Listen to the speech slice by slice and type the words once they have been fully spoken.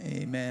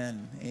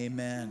Amen.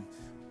 Amen.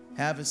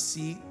 Have a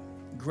seat.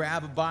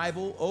 Grab a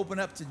Bible. Open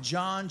up to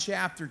John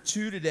chapter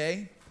 2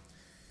 today.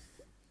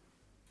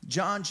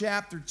 John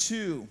chapter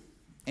 2.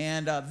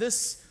 And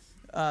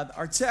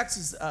our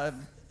text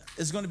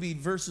is going to be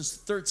verses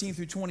 13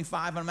 through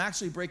 25. I'm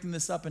actually breaking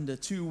this up into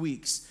 2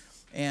 weeks.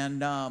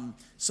 And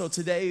so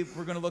today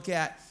we're going to look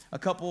at a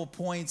couple of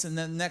points, and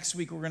then next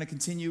week we're going to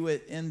continue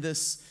it in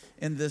these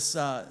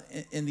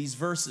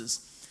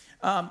verses.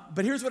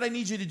 But here's what I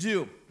need you to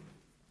do.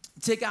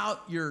 Take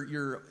out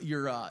your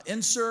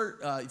insert,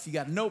 if you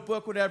got a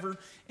notebook, whatever,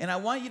 and I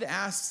want you to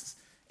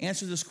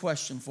answer this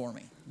question for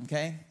me,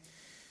 okay?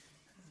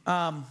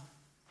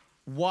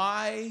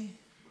 Why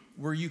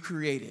were you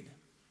created?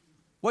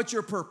 What's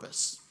your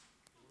purpose?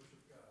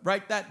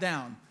 Write that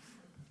down.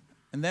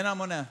 And then I'm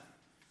going to,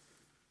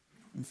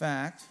 in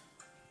fact,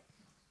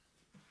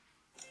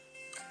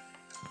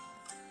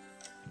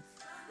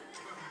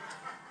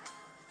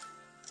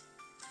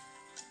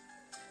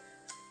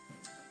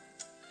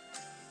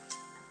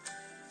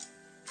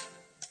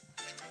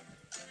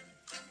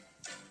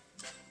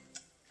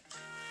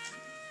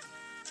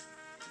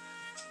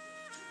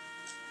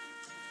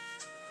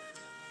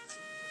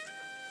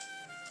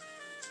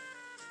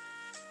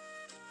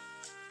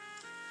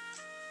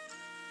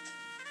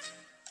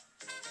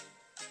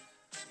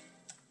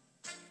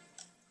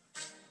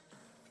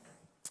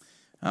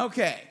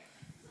 okay.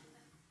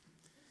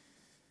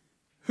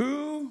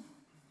 Who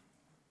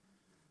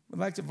would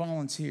like to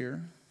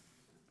volunteer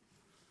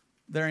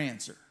their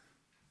answer?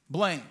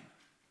 Blaine.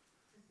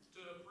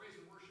 To praise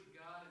and worship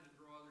God and to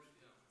draw others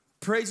to Him.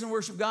 Praise and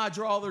worship God,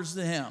 draw others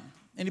to Him.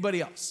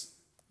 Anybody else?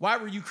 Why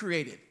were you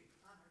created?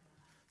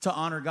 To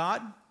honor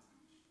God.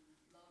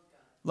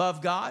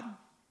 Love God.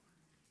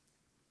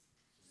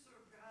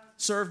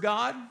 Serve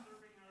God.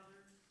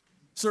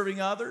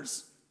 Serving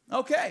others.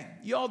 Okay,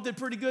 you all did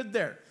pretty good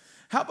there.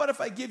 How about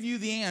if I give you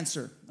the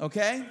answer,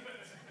 okay?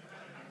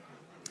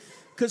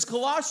 Because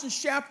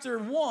Colossians chapter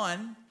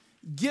 1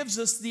 gives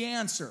us the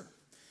answer.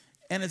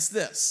 And it's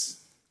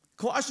this.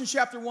 Colossians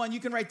chapter 1, you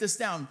can write this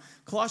down.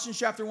 Colossians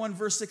chapter 1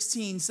 verse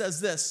 16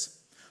 says this.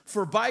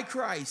 For by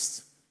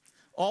Christ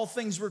all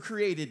things were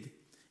created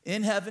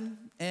in heaven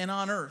and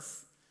on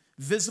earth,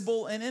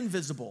 visible and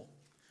invisible,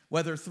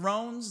 whether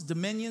thrones,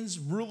 dominions,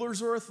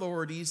 rulers, or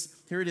authorities.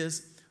 Here it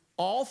is.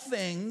 All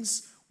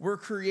things were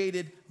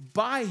created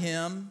by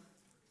Him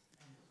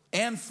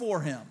and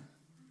for Him.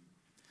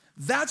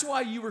 That's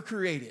why you were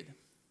created.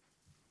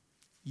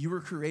 You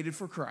were created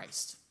for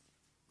Christ.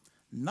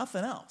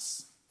 Nothing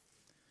else.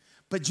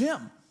 But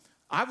Jim,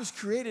 I was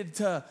created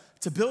to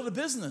build a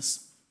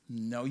business.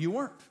 No, you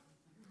weren't.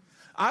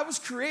 I was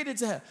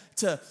created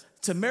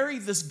to marry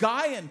this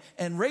guy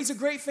and raise a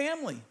great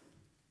family.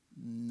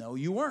 No,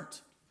 you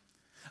weren't.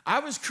 I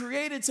was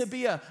created to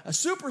be a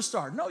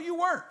superstar. No, you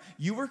weren't.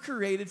 You were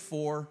created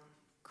for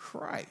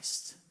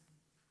Christ.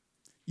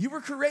 You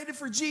were created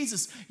for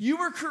Jesus. You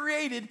were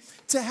created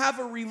to have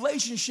a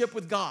relationship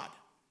with God.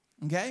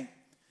 Okay?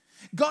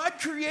 God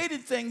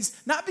created things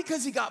not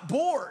because He got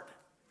bored.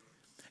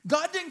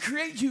 God didn't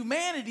create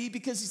humanity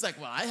because He's like,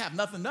 well, I have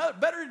nothing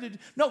better to do.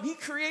 No, He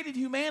created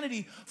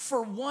humanity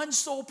for one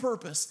sole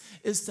purpose,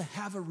 is to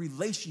have a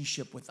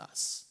relationship with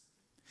us.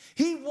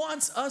 He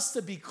wants us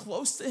to be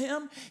close to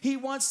Him. He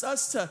wants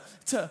us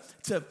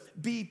to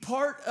be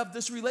part of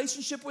this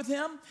relationship with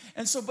Him.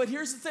 And so, but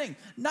here's the thing.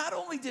 Not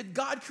only did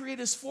God create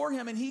us for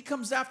Him and He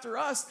comes after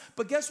us,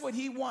 but guess what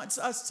He wants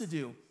us to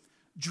do?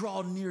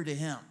 Draw near to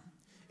Him.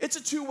 It's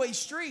a two-way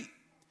street.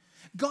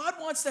 God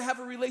wants to have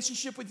a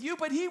relationship with you,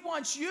 but He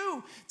wants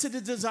you to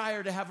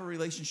desire to have a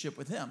relationship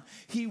with Him.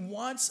 He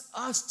wants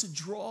us to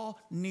draw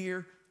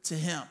near to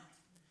Him.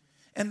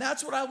 And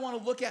that's what I want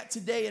to look at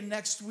today and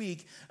next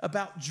week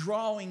about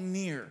drawing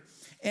near.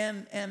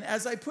 And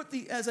as I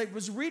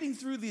was reading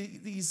through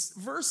these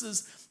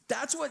verses,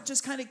 that's what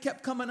just kind of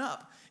kept coming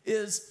up,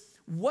 is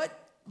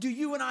what do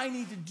you and I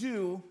need to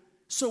do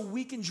so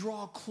we can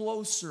draw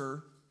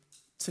closer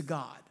to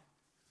God?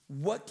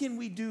 What can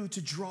we do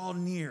to draw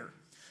near?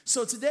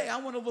 So today I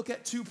want to look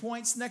at 2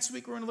 points. Next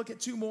week we're going to look at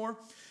 2 more.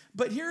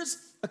 But here's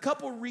a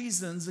couple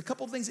reasons, a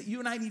couple things that you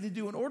and I need to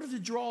do in order to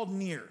draw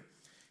near.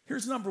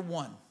 Here's number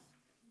 1.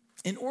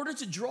 In order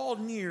to draw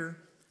near,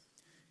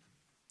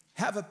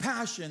 have a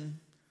passion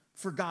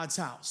for God's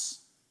house.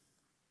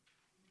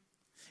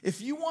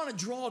 If you want to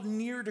draw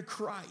near to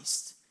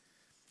Christ,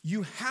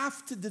 you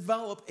have to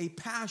develop a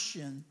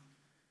passion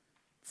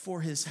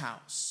for His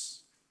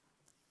house.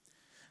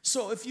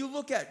 So if you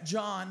look at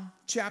John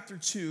chapter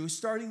 2,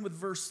 starting with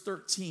verse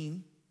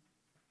 13,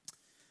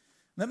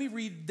 let me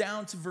read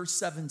down to verse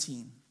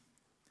 17.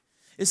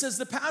 It says,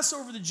 the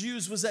Passover of the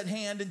Jews was at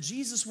hand, and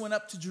Jesus went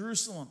up to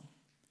Jerusalem.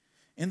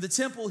 In the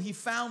temple, He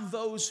found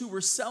those who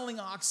were selling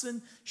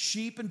oxen,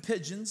 sheep, and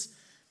pigeons,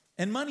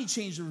 and money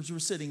changers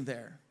were sitting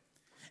there.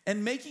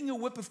 And making a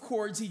whip of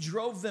cords, He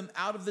drove them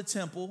out of the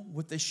temple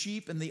with the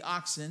sheep and the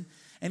oxen,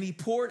 and He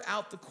poured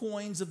out the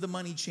coins of the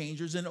money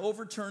changers and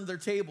overturned their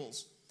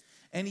tables.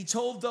 And he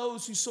told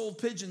those who sold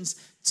pigeons,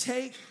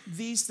 take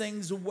these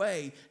things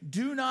away.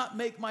 Do not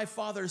make my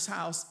father's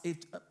house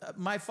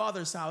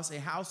a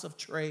house of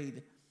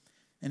trade.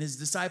 And his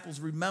disciples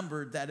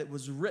remembered that it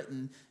was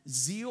written,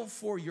 zeal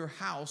for your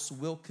house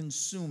will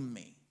consume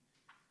me.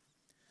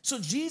 So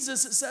it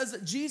says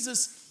that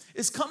Jesus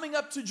is coming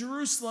up to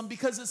Jerusalem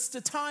because it's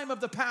the time of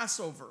the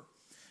Passover.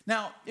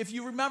 Now, if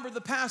you remember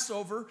the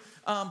Passover,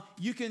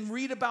 you can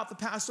read about the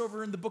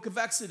Passover in the book of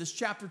Exodus,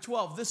 chapter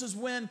 12. This is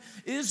when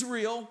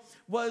Israel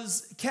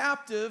was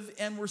captive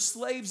and were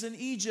slaves in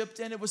Egypt,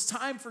 and it was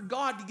time for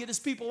God to get his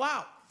people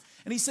out.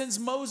 And he sends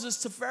Moses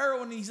to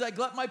Pharaoh, and he's like,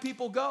 let my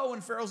people go.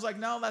 And Pharaoh's like,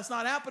 no, that's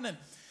not happening.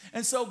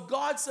 And so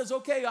God says,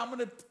 okay, I'm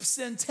going to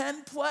send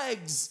 10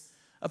 plagues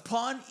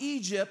upon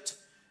Egypt,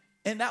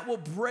 and that will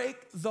break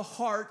the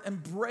heart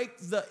and break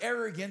the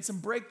arrogance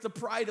and break the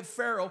pride of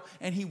Pharaoh,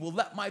 and he will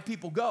let my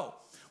people go.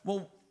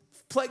 Well,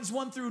 plagues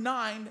 1 through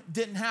 9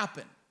 didn't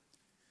happen.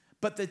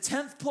 But the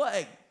 10th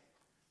plague,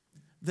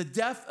 the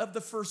death of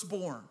the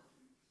firstborn.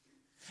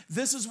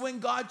 This is when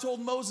God told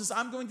Moses,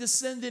 I'm going to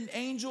send an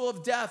angel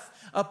of death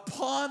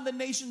upon the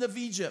nation of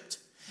Egypt,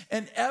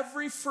 and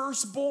every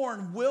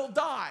firstborn will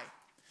die.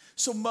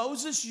 So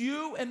Moses,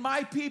 you and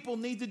my people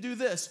need to do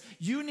this.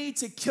 You need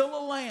to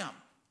kill a lamb.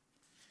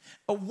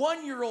 A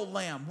 1-year-old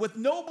lamb with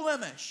no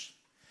blemish.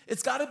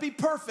 It's got to be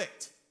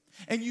perfect.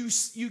 And you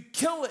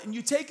kill it and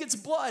you take its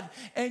blood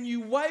and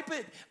you wipe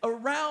it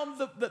around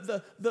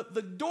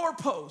the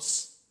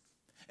doorposts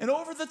and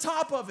over the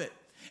top of it.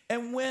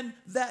 And when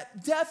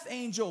that death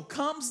angel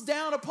comes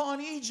down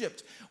upon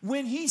Egypt,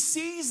 when he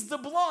sees the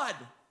blood,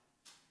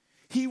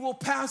 he will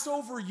pass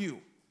over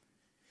you.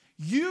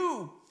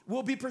 You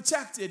will be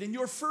protected and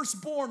your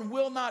firstborn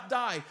will not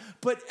die.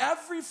 But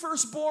every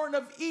firstborn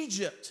of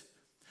Egypt,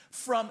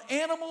 from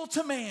animal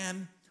to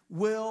man,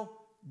 will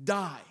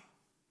die.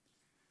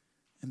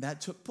 And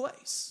that took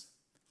place.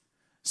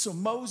 So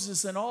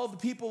Moses and all the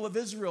people of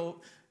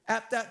Israel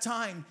at that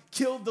time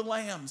killed the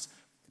lambs,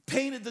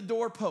 painted the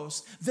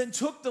doorposts, then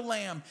took the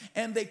lamb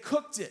and they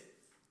cooked it.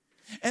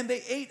 And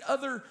they ate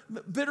other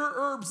bitter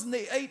herbs and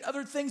they ate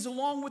other things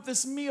along with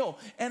this meal.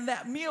 And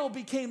that meal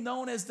became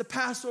known as the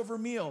Passover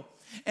meal.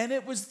 And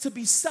it was to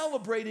be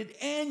celebrated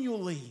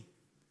annually,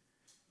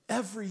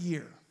 every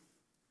year.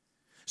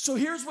 So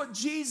here's what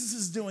Jesus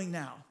is doing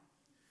now.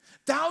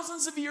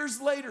 Thousands of years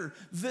later,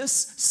 this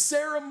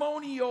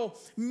ceremonial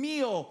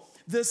meal,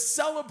 this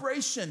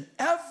celebration,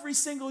 every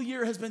single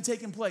year has been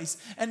taking place.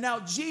 And now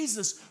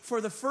Jesus, for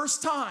the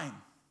first time,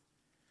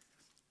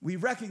 we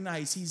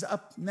recognize he's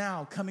up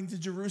now coming to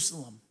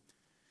Jerusalem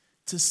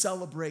to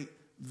celebrate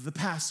the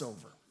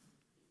Passover.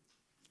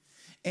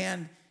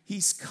 And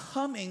he's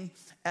coming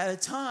at a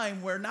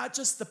time where not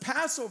just the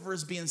Passover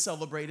is being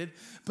celebrated,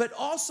 but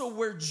also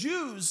where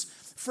Jews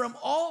from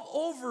all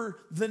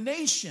over the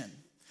nation,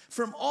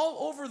 from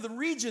all over the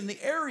region,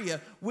 the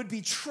area, would be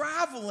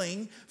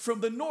traveling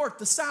from the north,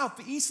 the south,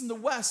 the east, and the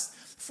west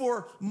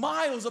for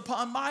miles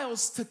upon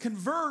miles to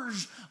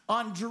converge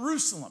on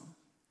Jerusalem.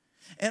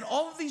 And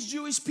all of these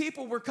Jewish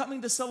people were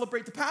coming to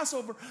celebrate the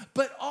Passover,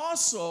 but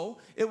also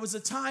it was a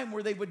time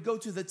where they would go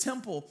to the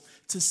temple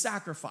to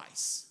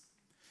sacrifice.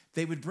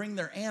 They would bring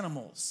their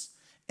animals.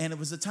 And it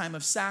was a time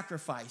of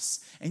sacrifice.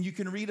 And you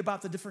can read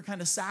about the different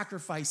kind of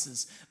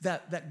sacrifices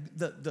that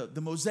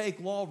the Mosaic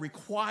law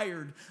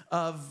required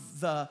of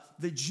the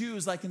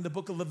Jews, like in the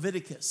book of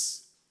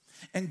Leviticus.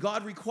 And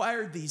God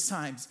required these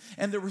times.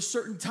 And there were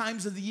certain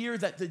times of the year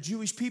that the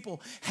Jewish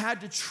people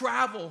had to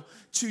travel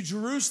to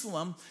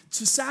Jerusalem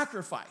to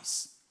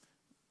sacrifice.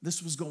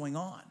 This was going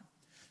on.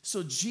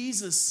 So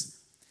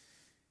Jesus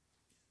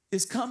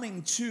is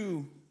coming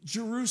to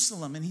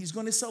Jerusalem, and he's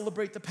going to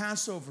celebrate the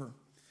Passover.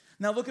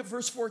 Now look at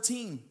verse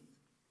 14.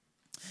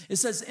 It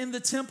says, in the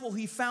temple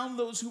he found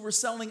those who were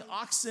selling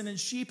oxen and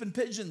sheep and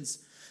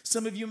pigeons.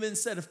 Some of you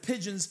instead of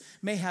pigeons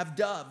may have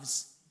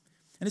doves.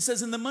 And it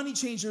says, and the money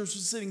changers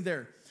were sitting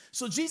there.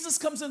 So Jesus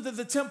comes into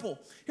the temple.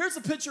 Here's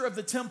a picture of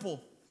the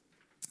temple.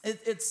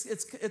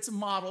 It's a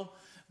model,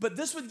 but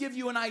this would give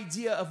you an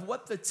idea of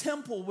what the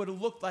temple would have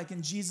looked like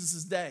in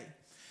Jesus' day.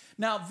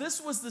 Now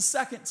this was the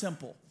second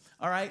temple,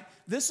 all right?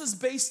 This was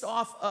based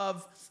off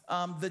of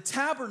the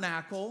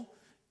tabernacle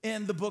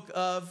in the book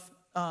of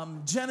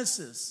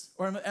Genesis,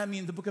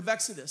 the book of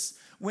Exodus.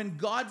 When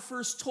God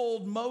first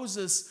told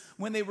Moses,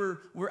 when they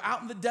were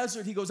out in the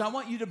desert, he goes, I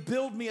want you to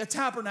build me a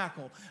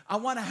tabernacle. I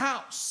want a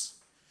house.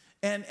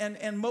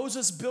 And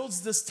Moses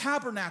builds this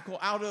tabernacle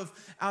out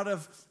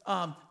of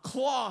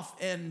cloth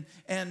and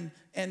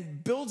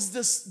builds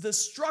this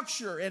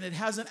structure, and it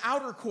has an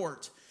outer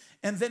court.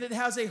 And then it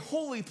has a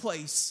holy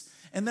place.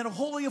 And then a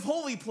holy of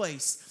holy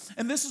place.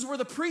 And this is where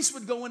the priests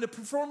would go in to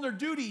perform their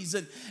duties.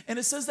 And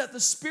it says that the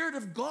Spirit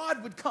of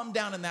God would come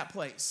down in that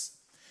place.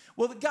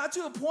 Well, it got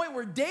to a point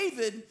where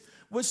David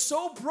was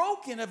so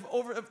broken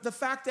over the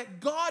fact that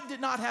God did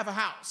not have a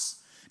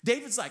house.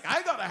 David's like,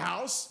 I got a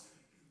house,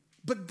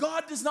 but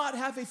God does not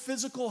have a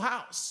physical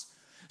house.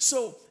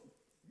 So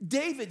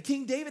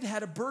King David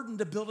had a burden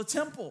to build a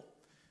temple.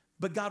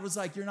 But God was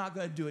like, you're not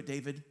going to do it,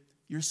 David.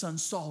 Your son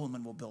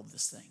Solomon will build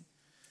this thing.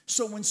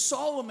 So when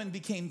Solomon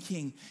became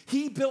king,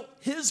 he built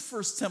his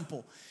first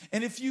temple.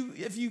 And if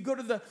you go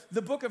to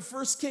the book of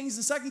 1 Kings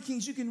and 2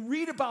 Kings, you can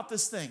read about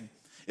this thing.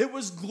 It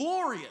was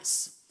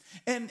glorious.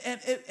 And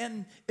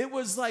it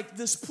was like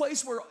this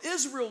place where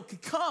Israel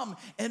could come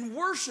and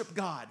worship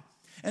God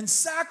and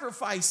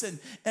sacrifice.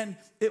 And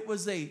it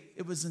was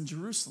in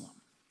Jerusalem.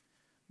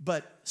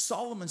 But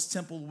Solomon's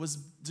temple was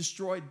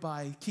destroyed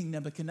by King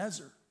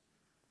Nebuchadnezzar.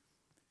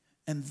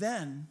 And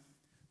then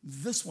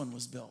this one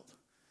was built.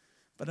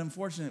 But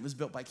unfortunately, it was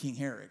built by King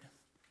Herod,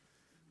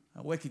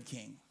 a wicked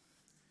king.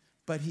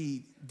 But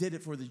he did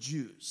it for the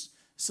Jews.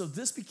 So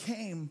this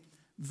became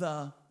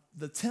the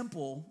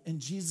temple in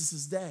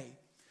Jesus' day.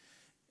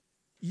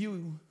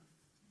 You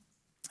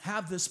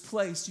have this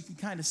place, you can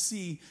kind of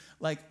see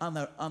like on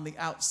the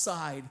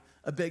outside,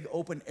 a big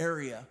open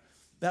area.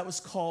 That was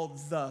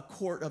called the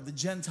court of the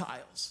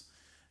Gentiles.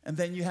 And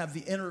then you have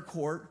the inner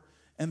court,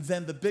 and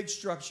then the big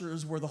structure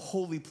is where the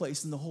holy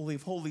place and the Holy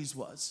of Holies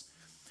was.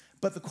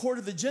 But the court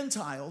of the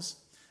Gentiles,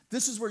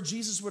 this is where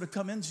Jesus would have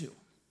come into.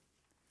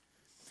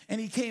 And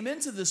he came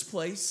into this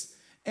place,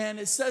 and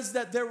it says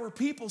that there were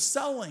people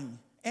selling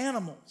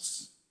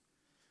animals,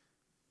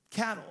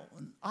 cattle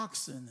and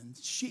oxen and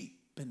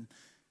sheep and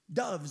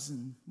doves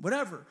and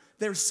whatever.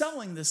 They're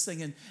selling this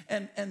thing,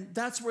 and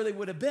that's where they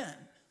would have been.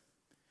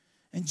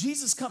 And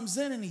Jesus comes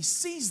in and he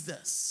sees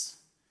this.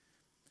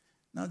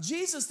 Now,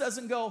 Jesus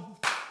doesn't go,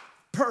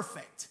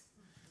 perfect.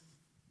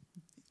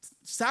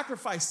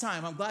 Sacrifice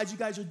time. I'm glad you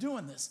guys are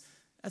doing this.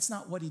 That's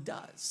not what he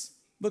does.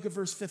 Look at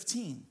verse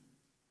 15.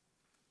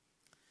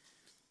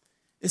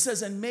 It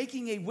says, and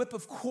making a whip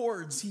of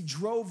cords, he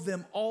drove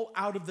them all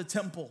out of the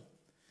temple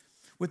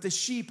with the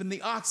sheep and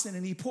the oxen,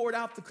 and he poured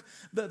out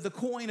the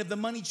coin of the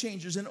money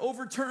changers and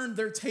overturned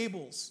their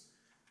tables.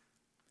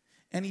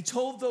 And he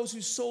told those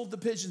who sold the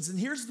pigeons, and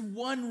here's the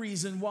one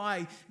reason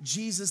why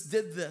Jesus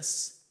did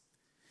this.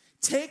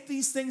 Take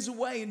these things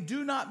away and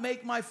do not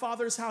make my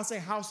Father's house a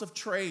house of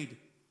trade.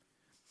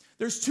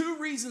 There's two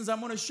reasons I'm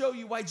going to show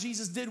you why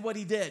Jesus did what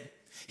he did.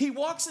 He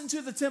walks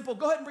into the temple.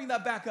 Go ahead and bring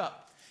that back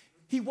up.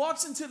 He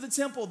walks into the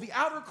temple, the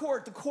outer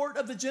court, the court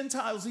of the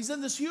Gentiles. He's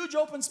in this huge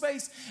open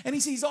space, and he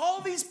sees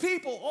all these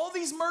people, all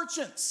these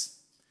merchants,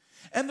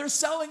 and they're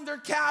selling their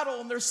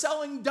cattle, and they're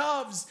selling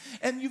doves,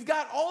 and you've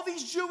got all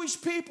these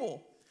Jewish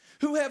people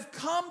who have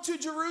come to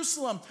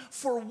Jerusalem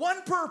for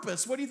one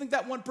purpose. What do you think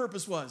that one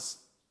purpose was?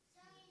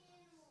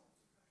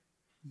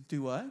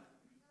 Do what?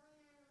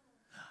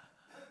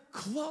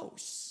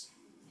 Close.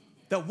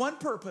 That one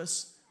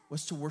purpose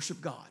was to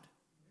worship God.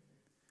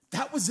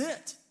 That was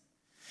it.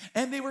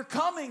 And they were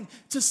coming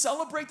to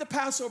celebrate the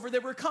Passover. They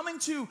were coming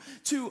to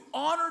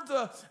honor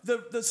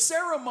the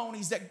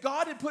ceremonies that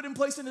God had put in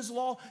place in his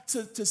law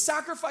to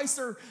sacrifice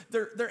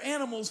their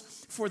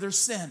animals for their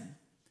sin.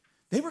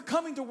 They were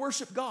coming to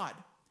worship God.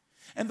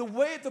 And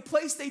the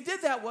place they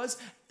did that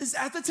is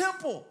at the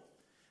temple,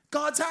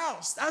 God's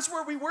house. That's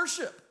where we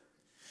worship.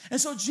 And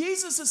so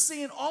Jesus is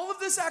seeing all of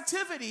this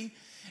activity,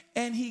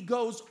 and he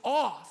goes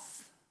off.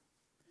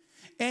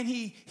 And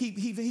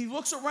he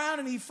looks around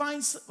and he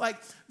finds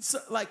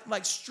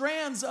like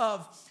strands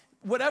of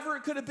whatever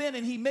it could have been,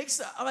 and he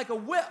makes like a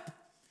whip,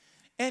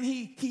 and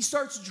he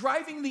starts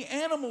driving the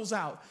animals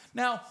out.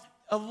 Now,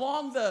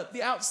 along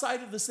the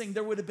outside of this thing,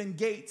 there would have been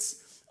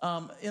gates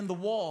in the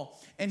wall,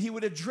 and he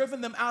would have driven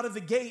them out of the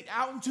gate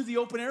out into the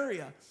open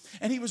area,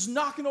 and he was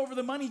knocking over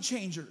the money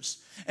changers.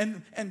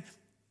 And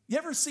you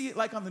ever see it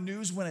like on the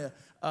news when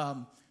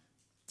an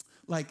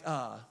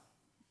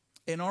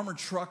armored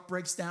truck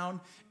breaks down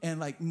and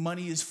like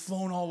money is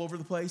flown all over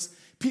the place?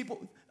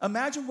 People,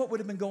 imagine what would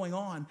have been going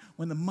on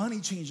when the money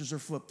changers are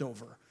flipped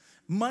over.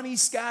 Money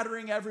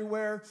scattering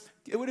everywhere.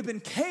 It would have been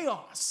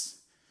chaos.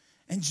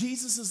 And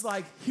Jesus is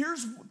like,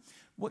 here's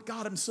what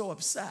got him so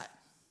upset.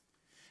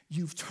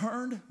 You've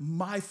turned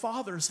my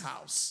Father's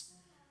house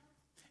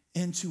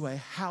into a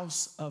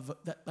house of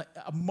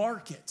a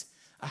market,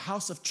 a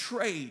house of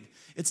trade.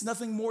 It's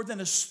nothing more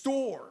than a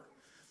store.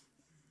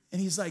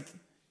 And he's like,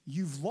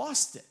 you've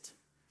lost it.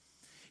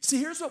 See,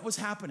 here's what was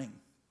happening.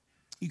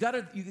 You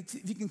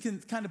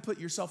can kind of put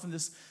yourself in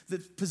this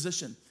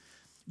position.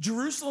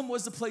 Jerusalem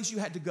was the place you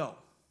had to go.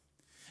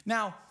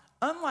 Now,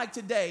 unlike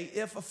today,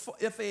 if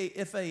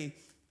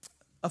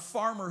a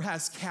farmer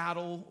has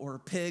cattle or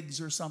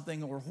pigs or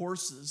something or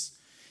horses,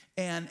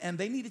 and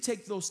they need to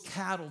take those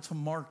cattle to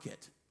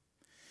market,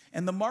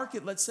 and the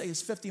market, let's say,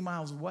 is 50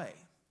 miles away.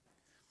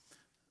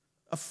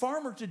 A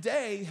farmer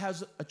today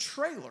has a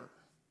trailer.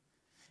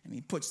 And he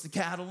puts the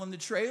cattle in the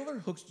trailer,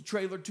 hooks the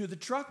trailer to the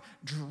truck,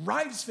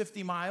 drives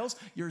 50 miles.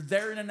 You're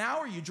there in an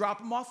hour. You drop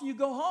them off and you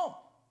go home.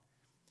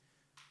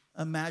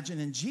 Imagine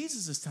in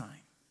Jesus'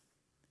 time,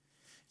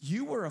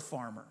 you were a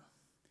farmer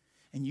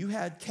and you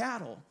had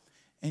cattle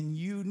and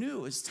you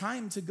knew it's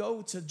time to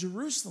go to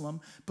Jerusalem,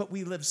 but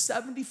we live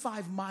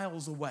 75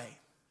 miles away.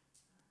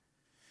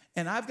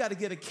 And I've got to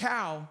get a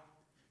cow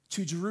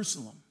to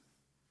Jerusalem.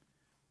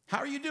 How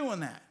are you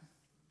doing that?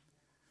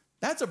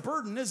 That's a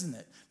burden, isn't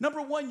it?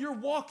 Number one, you're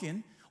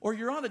walking or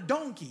you're on a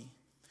donkey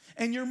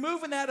and you're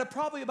moving at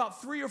probably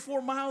about 3 or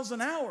 4 miles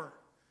an hour.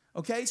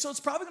 Okay, so it's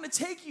probably going to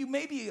take you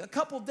maybe a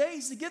couple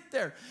days to get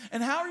there.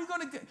 And what are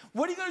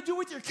you going to do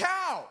with your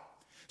cow?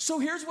 So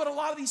here's what a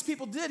lot of these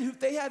people did. Who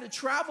they had to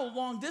travel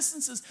long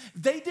distances.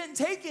 They didn't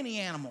take any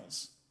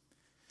animals.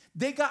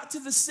 They got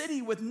to the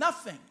city with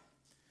nothing.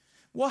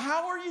 Well,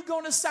 how are you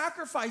going to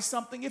sacrifice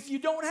something if you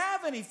don't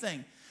have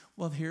anything?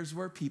 Well, here's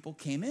where people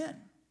came in.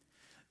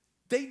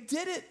 They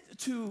did it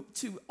to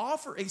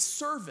offer a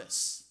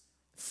service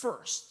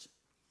first.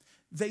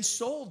 They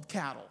sold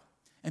cattle,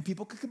 and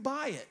people could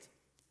buy it.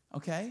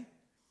 Okay?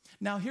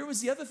 Now, here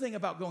was the other thing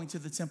about going to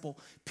the temple.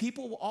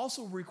 People were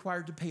also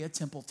required to pay a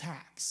temple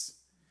tax.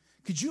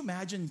 Could you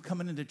imagine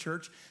coming into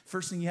church,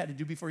 first thing you had to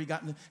do before you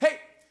got into, hey,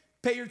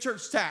 pay your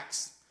church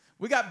tax.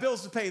 We got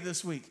bills to pay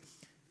this week.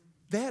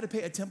 They had to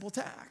pay a temple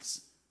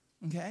tax.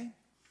 Okay?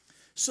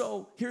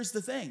 So here's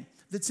the thing.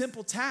 The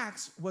temple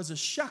tax was a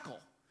shekel.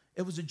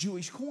 It was a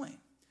Jewish coin.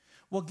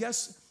 Well,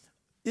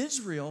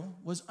 Israel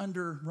was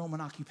under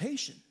Roman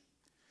occupation.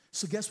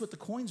 So guess what the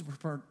coins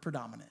were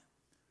predominant?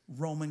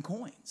 Roman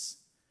coins.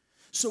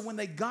 So when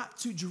they got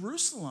to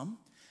Jerusalem,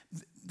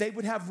 they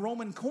would have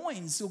Roman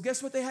coins. So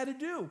guess what they had to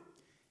do?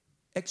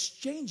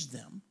 Exchange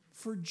them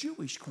for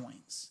Jewish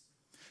coins.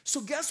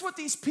 So guess what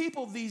these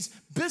people, these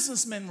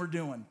businessmen were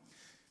doing?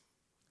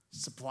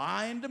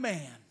 Supply and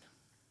demand.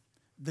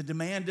 The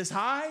demand is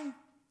high,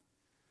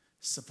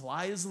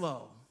 supply is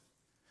low.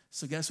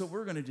 So guess what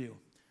we're going to do?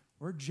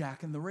 We're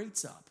jacking the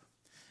rates up.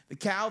 The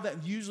cow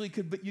that usually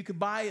you could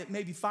buy at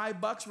maybe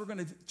 $5, we're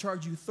going to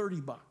charge you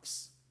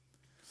 $30.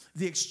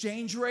 The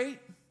exchange rate,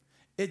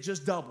 it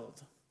just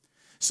doubled.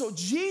 So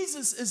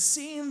Jesus is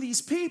seeing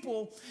these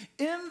people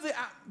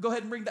go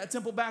ahead and bring that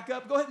temple back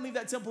up. Go ahead and leave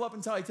that temple up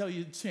until I tell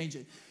you to change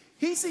it.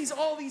 He sees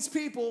all these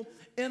people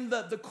in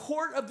the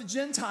court of the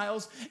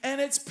Gentiles, and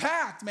it's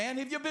packed, man.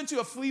 Have you been to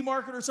a flea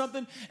market or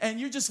something, and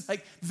you're just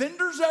like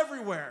vendors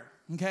everywhere,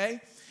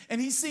 okay? And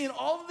he's seeing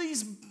all of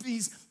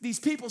these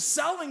people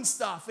selling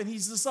stuff, and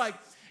he's just like,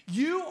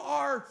 you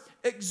are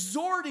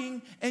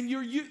exhorting and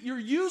you're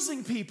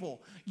using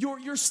people.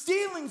 You're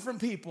stealing from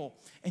people.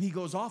 And he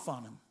goes off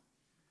on them.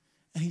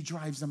 And he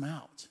drives them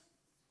out.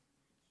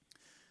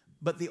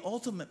 But the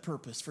ultimate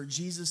purpose for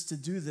Jesus to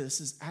do this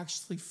is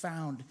actually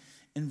found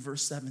in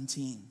verse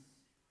 17.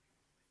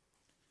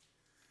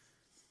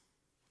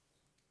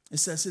 It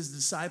says his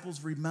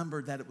disciples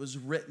remembered that it was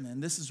written,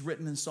 and this is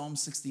written in Psalm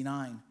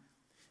 69,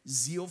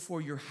 zeal for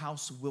your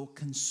house will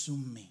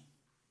consume me.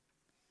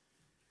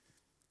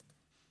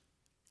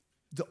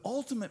 The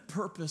ultimate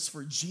purpose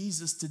for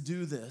Jesus to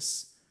do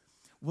this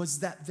was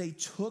that they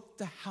took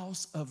the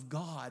house of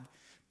God,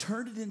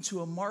 turned it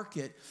into a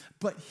market,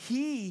 but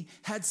he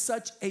had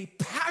such a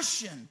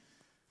passion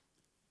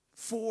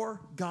for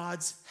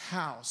God's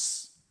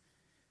house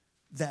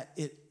that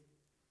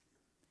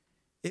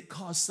it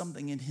caused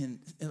something in him,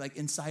 like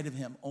inside of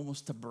him,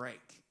 almost to break.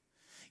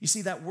 You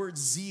see, that word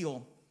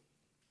zeal,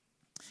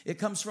 it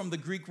comes from the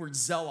Greek word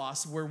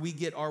zelos, where we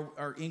get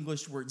our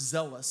English word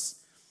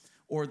zealous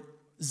or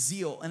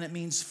zeal, and it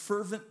means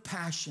fervent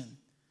passion,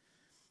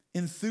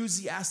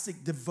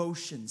 enthusiastic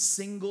devotion,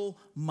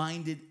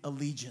 single-minded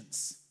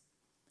allegiance.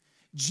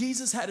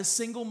 Jesus had a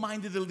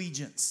single-minded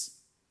allegiance.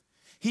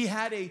 He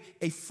had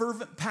a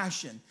fervent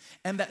passion,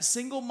 and that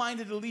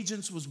single-minded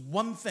allegiance was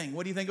one thing.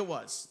 What do you think it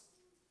was?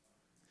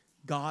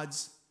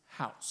 God's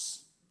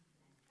house.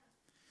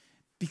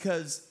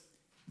 Because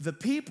the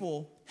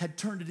people had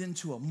turned it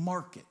into a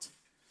market.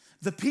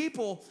 The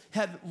people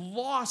had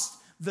lost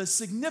the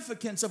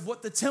significance of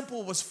what the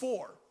temple was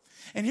for.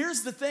 And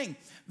here's the thing,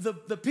 the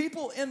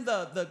people in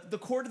the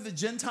court of the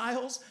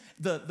Gentiles,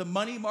 the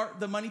money,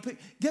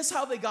 guess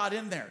how they got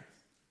in there?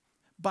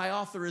 By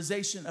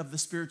authorization of the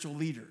spiritual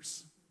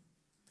leaders.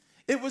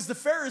 It was the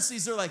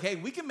Pharisees. They're like, hey,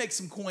 we can make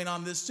some coin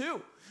on this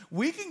too.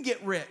 We can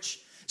get rich.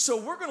 So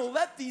we're going to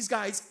let these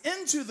guys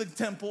into the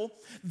temple.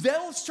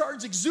 They'll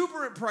charge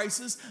exuberant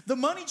prices. The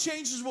money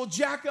changers will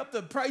jack up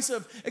the price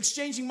of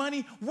exchanging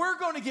money. We're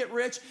going to get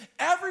rich.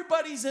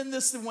 Everybody's in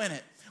this to win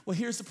it. Well,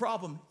 here's the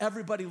problem.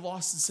 Everybody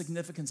lost the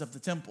significance of the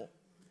temple.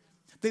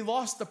 They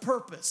lost the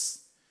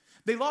purpose.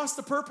 They lost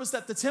the purpose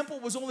that the temple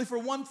was only for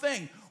one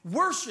thing,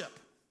 worship.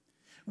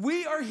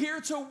 We are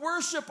here to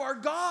worship our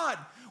God.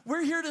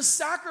 We're here to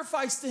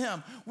sacrifice to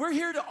him. We're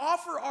here to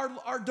offer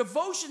our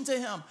devotion to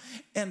him.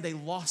 And they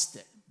lost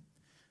it.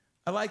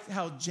 I like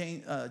how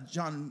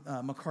John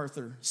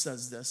MacArthur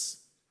says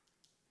this.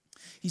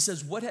 He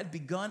says, what had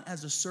begun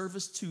as a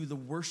service to the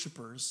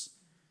worshipers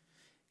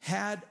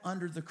had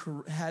under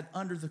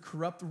the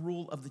corrupt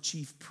rule of the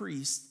chief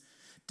priest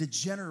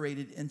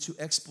degenerated into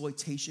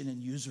exploitation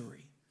and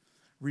usury.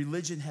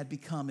 Religion had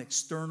become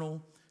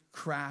external,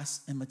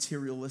 crass, and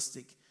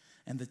materialistic,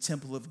 and the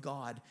temple of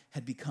God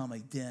had become a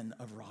den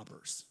of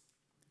robbers.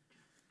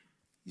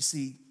 You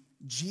see,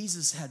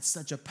 Jesus had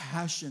such a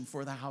passion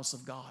for the house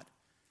of God.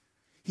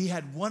 He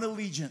had one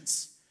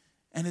allegiance,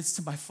 and it's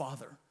to my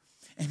Father.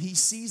 And he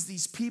sees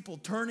these people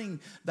turning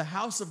the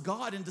house of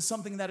God into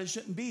something that it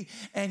shouldn't be.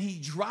 And he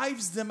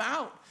drives them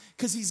out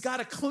because he's got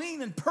to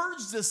clean and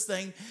purge this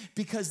thing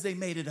because they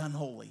made it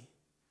unholy.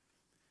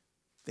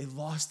 They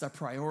lost the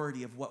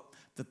priority of what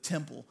the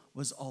temple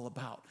was all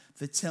about.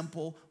 The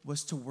temple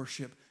was to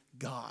worship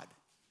God.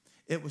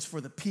 It was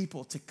for the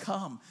people to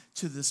come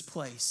to this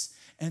place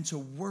and to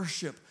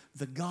worship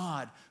the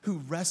God who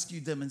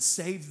rescued them and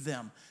saved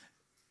them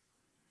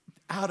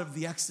out of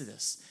the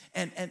Exodus,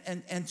 and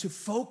to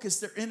focus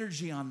their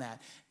energy on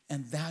that.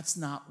 And that's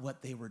not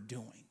what they were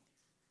doing.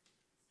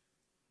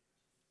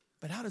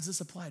 But how does this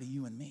apply to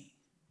you and me?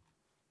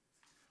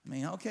 I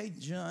mean, okay,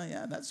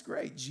 yeah, that's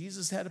great.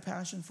 Jesus had a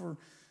passion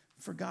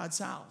for God's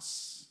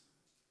house.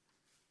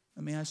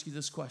 Let me ask you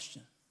this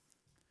question.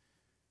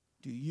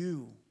 Do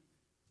you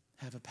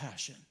have a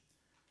passion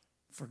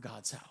for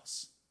God's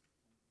house?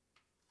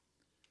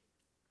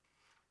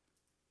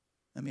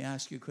 Let me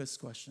ask you a quick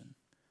question.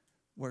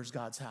 Where's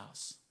God's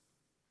house?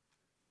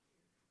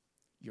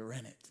 You're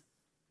in it.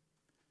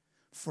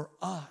 For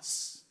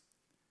us,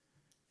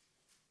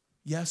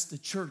 yes, the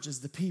church is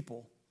the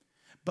people,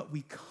 but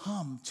we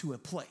come to a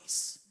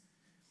place,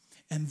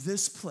 and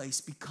this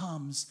place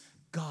becomes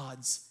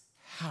God's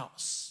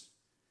house.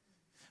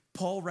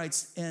 Paul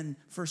writes in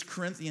 1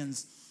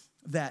 Corinthians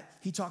that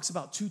he talks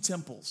about two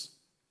temples.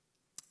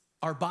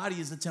 Our body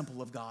is the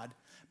temple of God,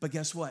 but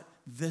guess what?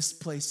 This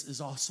place is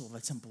also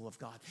the temple of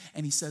God.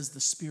 And he says the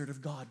Spirit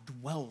of God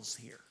dwells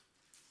here.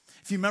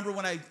 If you remember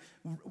when I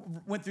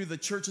went through the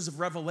churches of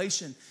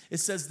Revelation, it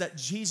says that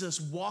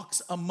Jesus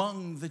walks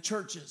among the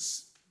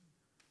churches.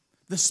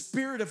 The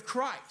Spirit of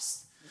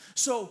Christ.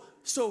 So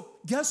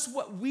guess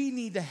what we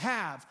need to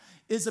have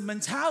is a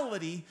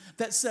mentality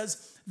that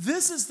says,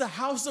 this is the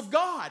house of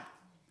God.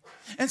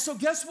 And so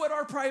guess what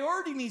our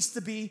priority needs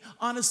to be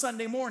on a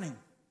Sunday morning?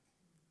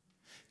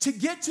 To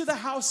get to the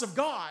house of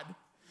God.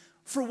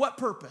 For what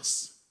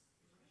purpose?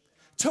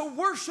 To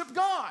worship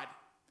God.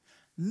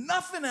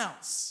 Nothing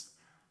else.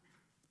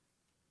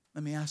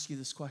 Let me ask you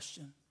this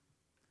question.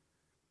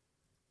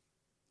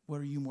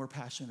 What are you more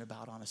passionate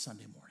about on a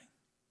Sunday morning?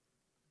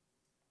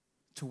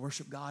 To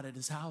worship God at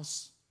his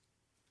house?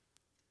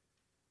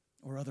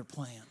 Or other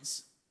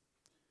plans?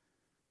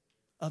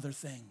 Other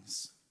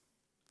things?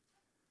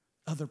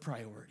 Other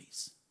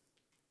priorities?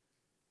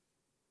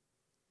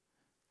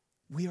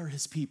 We are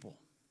his people.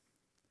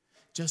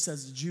 Just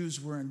as the Jews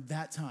were in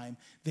that time,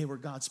 they were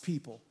God's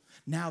people.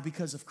 Now,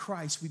 because of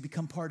Christ, we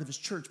become part of his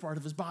church, part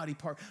of his body,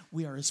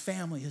 we are his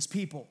family, his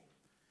people.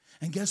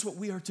 And guess what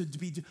we are to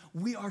be?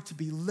 We are to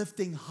be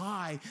lifting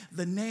high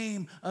the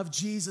name of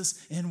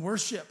Jesus in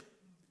worship.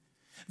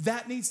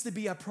 That needs to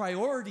be a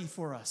priority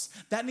for us.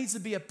 That needs to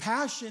be a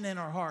passion in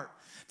our heart.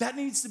 That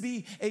needs to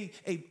be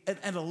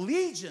an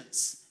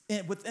allegiance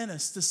within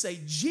us to say,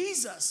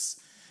 Jesus,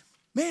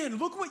 man,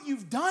 look what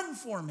you've done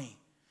for me.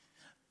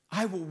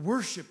 I will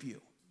worship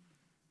you.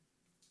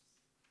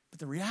 But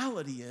the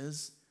reality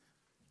is,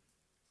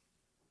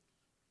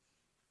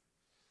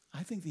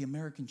 I think the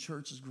American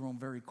church has grown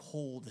very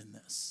cold in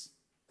this.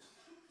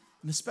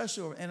 And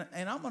especially,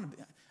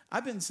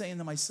 I've been saying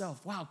to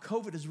myself, wow,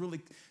 COVID has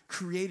really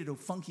created a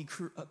funky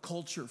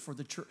culture for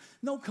the church.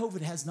 No,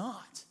 COVID has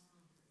not.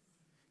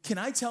 Can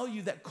I tell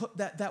you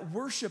that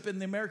worship in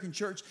the American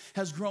church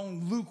has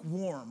grown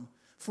lukewarm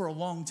for a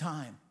long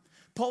time?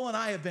 Paul and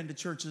I have been to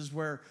churches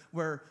where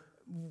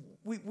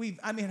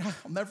I'll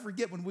never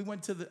forget when we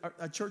went to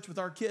a church with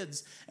our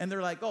kids, and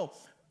they're like,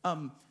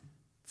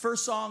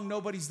 first song,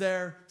 nobody's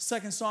there.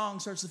 Second song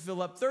starts to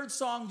fill up. Third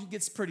song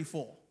gets pretty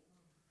full.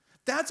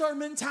 That's our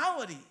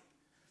mentality.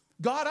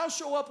 God, I'll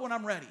show up when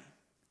I'm ready.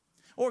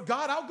 Or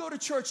God, I'll go to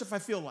church if I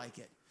feel like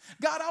it.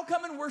 God, I'll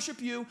come and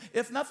worship you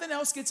if nothing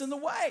else gets in the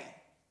way.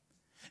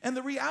 And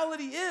the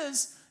reality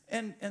is,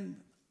 and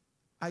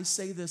I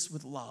say this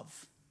with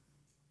love.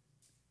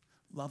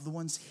 Loved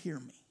ones, hear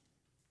me.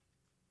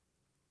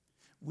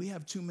 We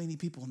have too many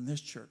people in this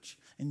church.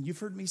 And you've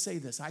heard me say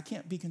this. I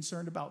can't be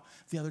concerned about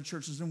the other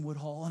churches in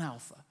Woodhall and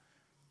Alpha.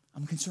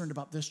 I'm concerned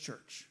about this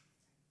church.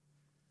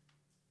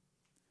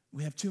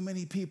 We have too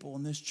many people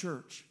in this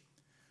church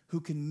who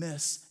can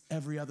miss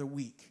every other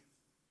week.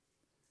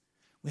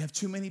 We have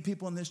too many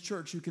people in this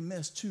church who can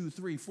miss 2,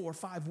 3, 4,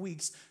 5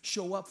 weeks,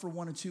 show up for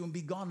 1 or 2, and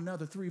be gone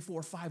another 3,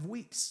 4, 5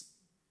 weeks.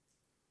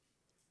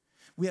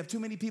 We have too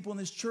many people in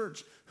this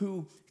church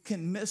who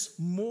can miss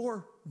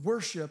more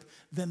worship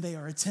than they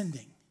are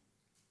attending.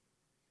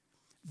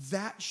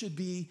 That should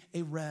be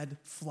a red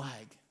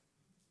flag.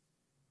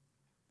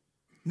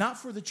 Not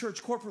for the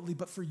church corporately,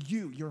 but for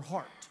you, your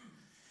heart.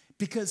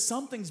 Because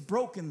something's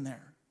broken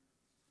there.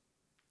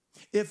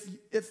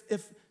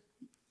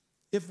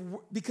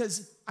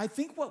 Because I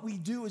think what we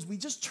do is we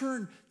just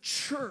turn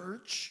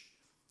church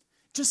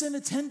just in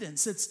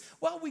attendance.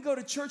 We go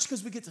to church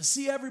because we get to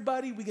see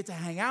everybody. We get to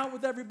hang out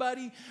with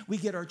everybody. We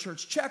get our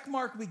church check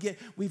mark.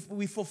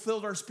 We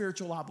fulfilled our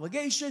spiritual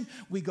obligation.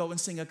 We go and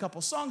sing a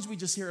couple songs. We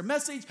just hear a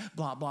message,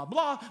 blah, blah,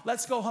 blah.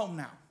 Let's go home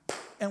now.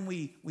 And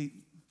we're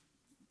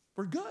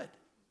good.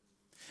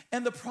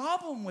 And the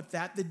problem with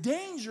that, the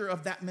danger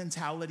of that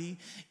mentality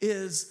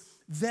is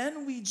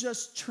then we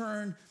just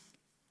turn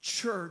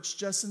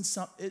church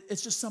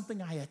it's just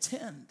something I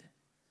attend.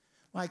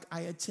 Like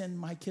I attend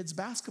my kid's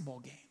basketball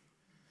game.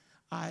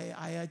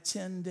 I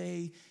attend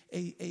a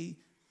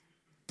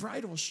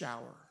bridal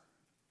shower.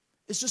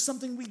 It's just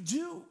something we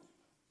do.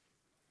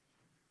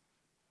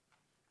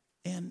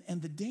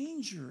 And the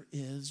danger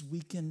is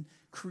we can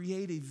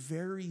create a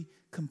very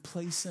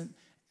complacent,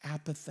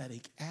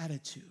 apathetic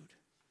attitude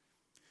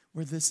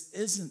where this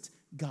isn't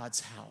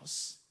God's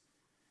house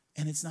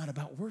and it's not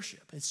about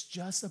worship. It's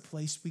just a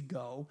place we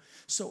go.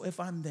 So if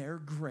I'm there,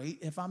 great.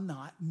 If I'm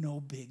not, no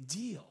big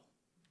deal.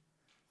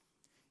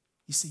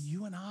 You see,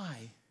 you and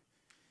I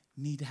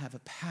need to have a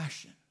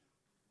passion,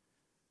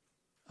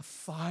 a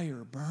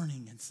fire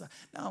burning inside.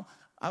 Now,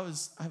 I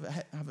was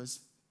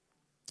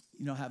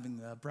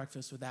having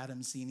breakfast with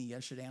Adam Zini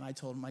yesterday, and I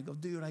told him,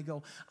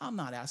 I'm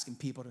not asking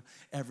people to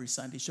every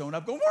Sunday showing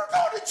up, going, we're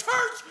going to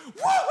church,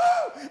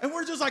 woohoo! And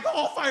we're just like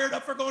all fired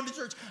up for going to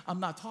church. I'm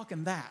not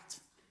talking that.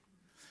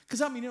 Because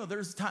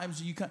there's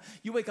times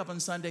you wake up on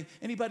Sunday,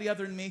 anybody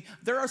other than me,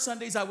 there are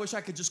Sundays I wish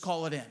I could just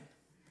call it in.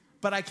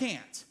 But I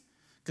can't,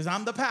 because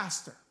I'm the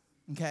pastor,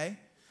 okay?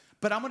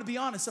 But I'm going to be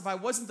honest, if I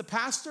wasn't the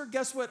pastor,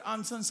 guess what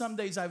on some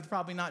days I would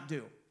probably not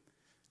do?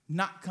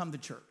 Not come to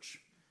church.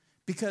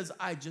 Because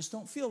I just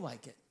don't feel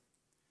like it.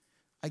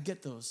 I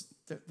get those.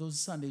 Those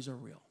Sundays are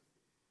real.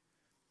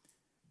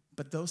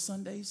 But those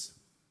Sundays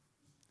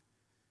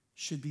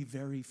should be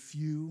very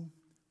few,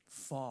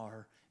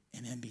 far,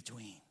 and in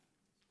between.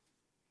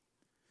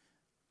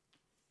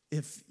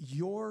 If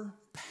your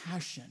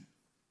passion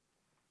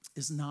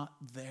is not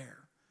there,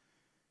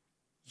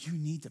 you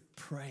need to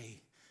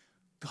pray,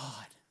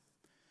 God,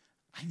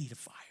 I need a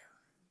fire.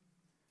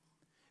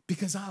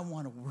 Because I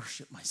want to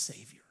worship my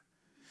Savior.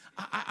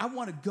 I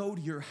want to go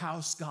to your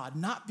house, God,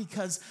 not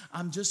because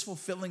I'm just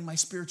fulfilling my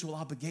spiritual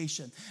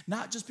obligation,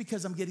 not just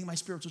because I'm getting my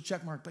spiritual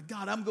check mark, but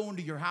God, I'm going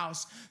to your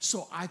house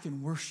so I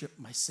can worship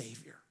my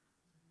Savior.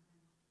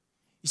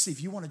 You see,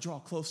 if you want to draw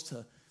close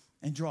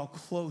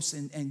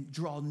and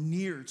draw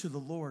near to the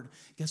Lord,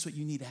 guess what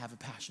you need to have a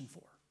passion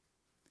for?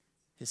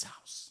 His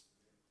house.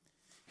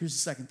 Here's the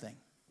second thing.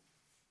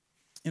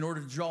 In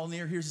order to draw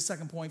near, here's the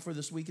second point for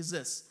this week is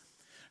this.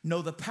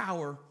 Know the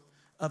power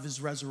of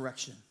his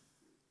resurrection.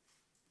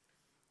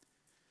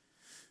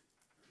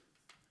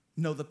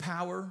 Know the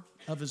power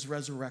of his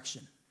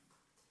resurrection.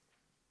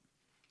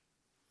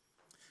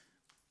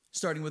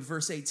 Starting with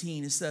verse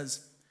 18, it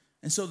says,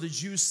 and so the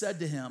Jews said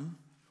to him,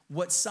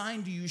 what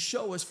sign do you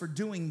show us for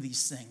doing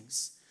these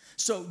things?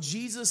 So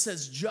Jesus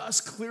has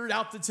just cleared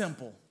out the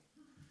temple.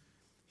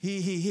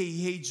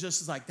 He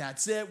just is like,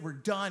 that's it, we're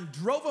done.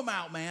 Drove them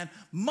out, man.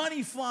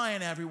 Money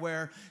flying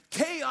everywhere.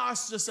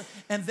 Chaos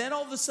and then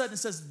all of a sudden it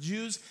says the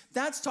Jews,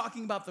 that's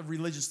talking about the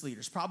religious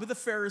leaders, probably the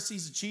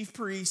Pharisees, the chief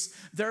priests.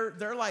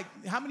 They're like,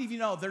 how many of you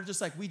know, they're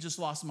just like, we just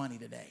lost money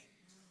today.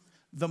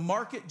 The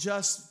market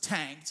just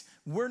tanked.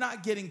 We're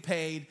not getting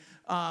paid.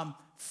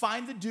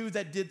 Find the dude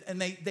that did, and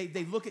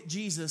they look at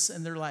Jesus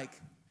and they're like,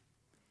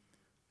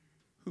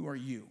 who are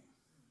you?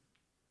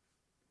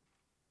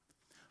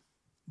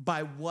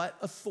 By what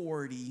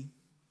authority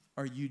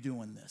are you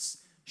doing this?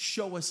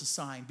 Show us a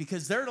sign.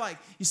 Because they're like,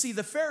 you see,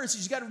 the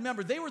Pharisees, you got to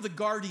remember, they were the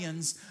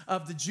guardians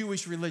of the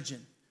Jewish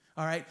religion.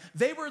 All right?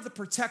 They were the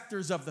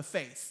protectors of the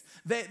faith.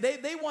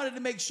 They wanted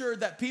to make sure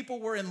that people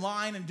were in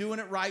line and doing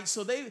it right.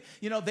 So they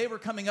were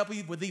coming up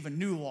with even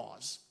new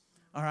laws.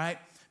 All right?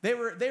 They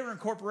were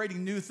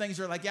incorporating new things.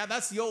 They're like, yeah,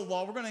 that's the old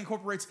law. We're going to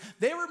incorporate.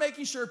 They were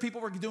making sure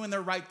people were doing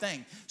their right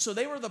thing. So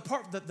they were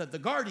the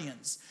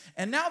guardians.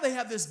 And now they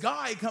have this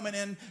guy coming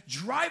in,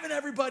 driving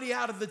everybody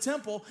out of the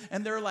temple.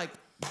 And they're like,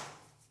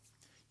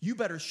 you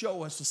better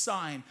show us a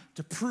sign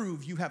to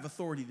prove you have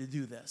authority to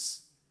do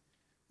this.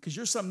 Because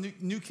you're some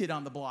new kid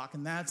on the block,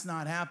 and that's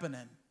not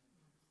happening.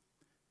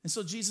 And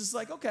so Jesus is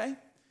like, okay,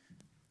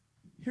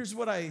 here's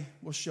what I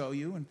will show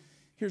you. And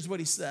here's what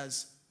he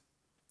says.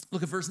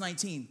 Look at verse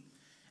 19.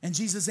 And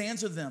Jesus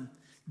answered them,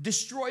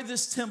 destroy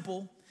this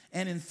temple,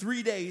 and in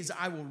 3 days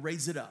I will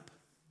raise it up.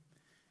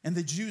 And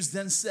the Jews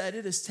then said,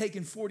 it has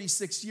taken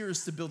 46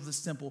 years to build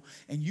this temple,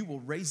 and you will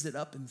raise it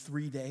up in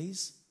 3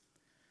 days?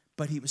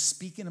 But he was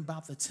speaking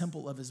about the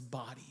temple of his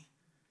body.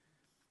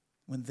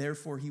 When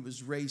therefore he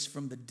was raised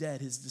from the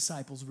dead, his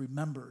disciples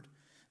remembered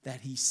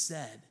that he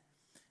said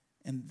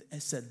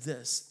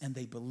this, and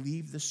they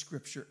believed the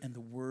scripture and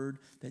the word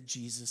that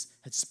Jesus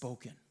had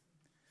spoken.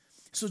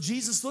 So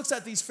Jesus looks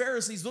at these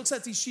Pharisees, looks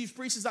at these chief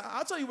priests.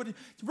 I'll tell you what,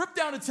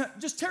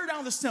 just tear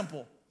down this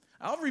temple.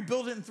 I'll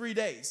rebuild it in 3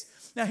 days.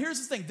 Now,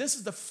 here's the thing. This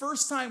is the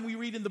first time we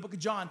read in the book of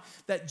John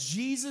that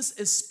Jesus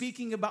is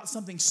speaking about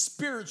something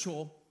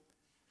spiritual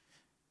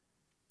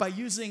by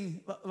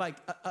using like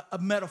a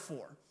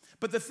metaphor.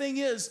 But the thing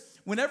is,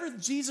 whenever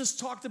Jesus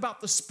talked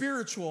about the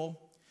spiritual,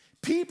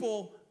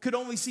 people could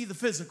only see the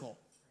physical.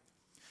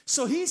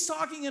 So he's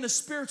talking in a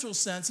spiritual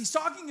sense. He's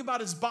talking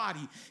about his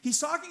body. He's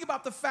talking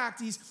about the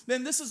fact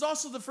then this is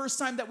also the first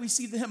time that we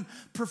see him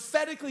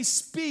prophetically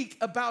speak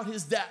about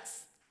his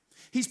death.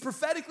 He's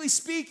prophetically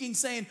speaking,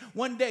 saying,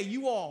 one day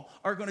you all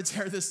are going to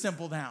tear this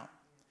temple down.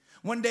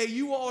 One day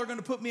you all are going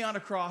to put me on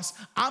a cross.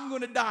 I'm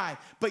going to die.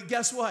 But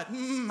guess what?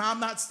 I'm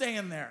not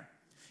staying there.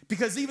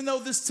 Because even though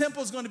this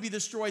temple is going to be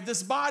destroyed,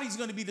 this body is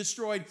going to be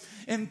destroyed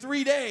in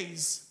 3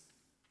 days,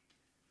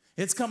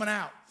 it's coming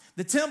out.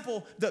 The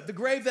temple, the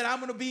grave that I'm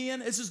going to be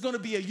in, it's just going to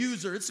be a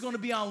user. It's going to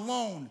be on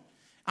loan.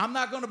 I'm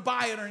not going to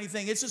buy it or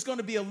anything. It's just going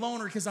to be a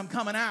loaner because I'm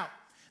coming out.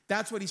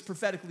 That's what he's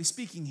prophetically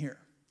speaking here.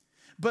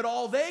 But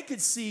all they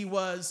could see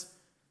was,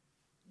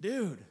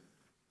 dude,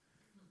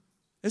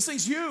 this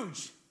thing's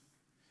huge.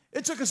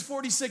 It took us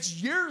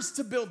 46 years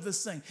to build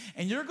this thing.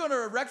 And you're going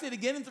to erect it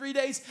again in 3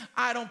 days?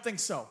 I don't think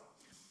so.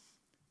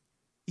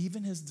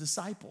 Even his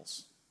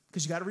disciples,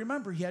 because you got to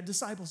remember, he had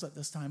disciples at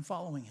this time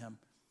following him.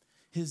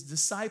 His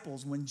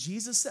disciples, when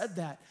Jesus said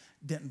that,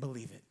 didn't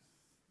believe it.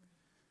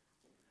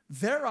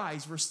 Their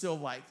eyes were still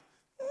like,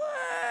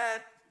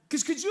 what?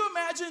 Because could you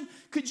imagine,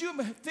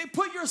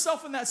 put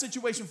yourself in that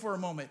situation for a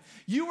moment.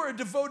 You were a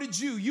devoted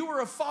Jew. You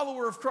were a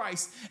follower of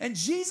Christ. And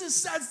Jesus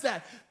says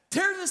that,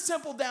 tear this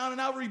temple down and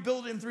I'll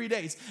rebuild it in 3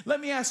 days. Let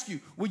me ask you,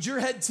 would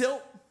your head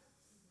tilt?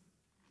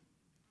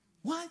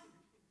 What?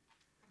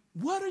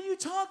 What are you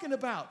talking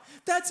about?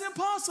 That's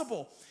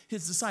impossible.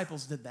 His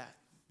disciples did that.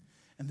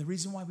 And the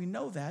reason why we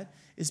know that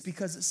is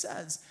because it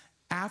says,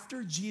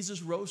 after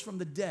Jesus rose from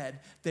the dead,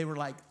 they were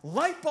like,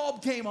 light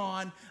bulb came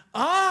on.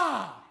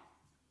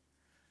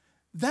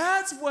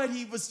 That's what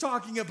he was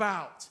talking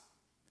about.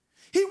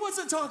 He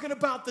wasn't talking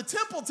about the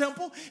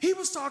temple. He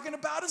was talking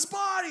about his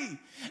body.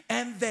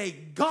 And they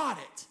got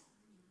it.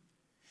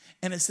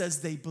 And it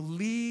says they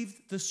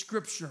believed the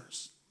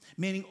scriptures,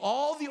 meaning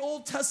all the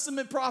Old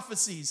Testament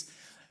prophecies.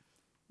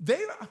 They,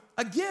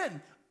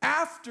 again,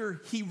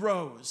 after he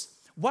rose,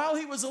 while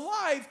he was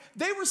alive,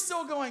 they were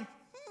still going,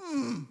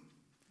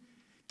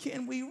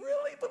 can we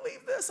really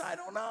believe this? I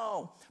don't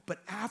know. But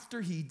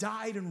after he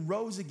died and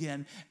rose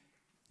again,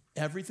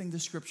 everything the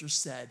scripture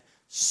said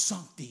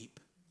sunk deep,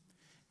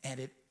 and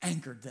it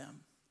anchored them,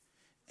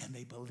 and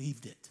they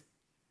believed it.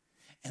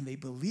 And they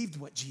believed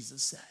what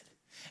Jesus said,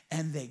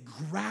 and they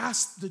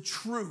grasped the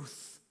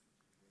truth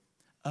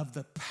of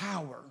the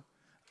power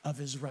of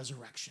his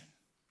resurrection.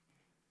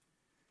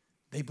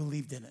 They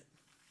believed in it.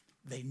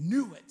 They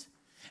knew it.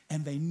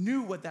 And they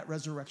knew what that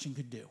resurrection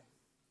could do. You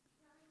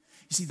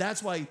see,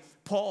 that's why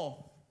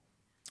Paul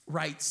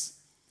writes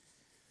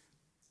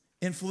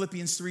in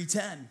Philippians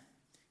 3:10.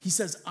 He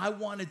says, I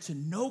wanted to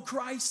know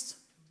Christ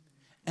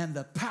and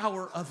the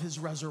power of his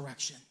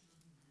resurrection.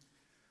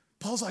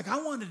 Paul's like,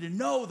 I wanted to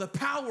know the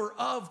power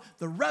of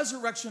the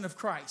resurrection of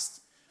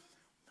Christ.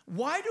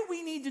 Why do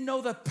we need to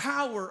know the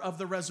power of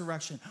the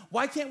resurrection?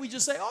 Why can't we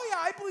just say, oh yeah,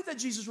 I believe that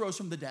Jesus rose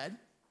from the dead?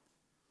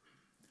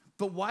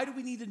 But why do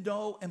we need to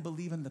know and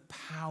believe in the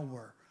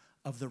power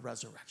of the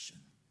resurrection?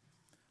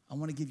 I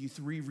want to give you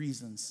 3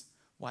 reasons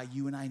why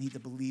you and I need to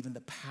believe in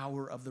the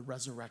power of the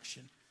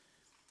resurrection.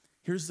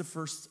 Here's the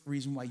first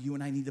reason why you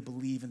and I need to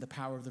believe in the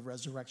power of the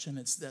resurrection.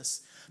 It's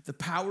this. The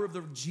power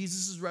of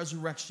Jesus'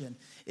 resurrection,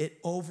 it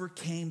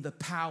overcame the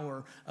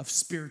power of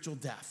spiritual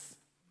death.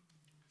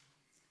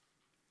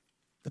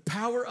 The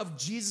power of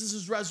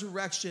Jesus'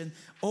 resurrection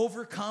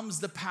overcomes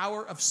the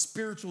power of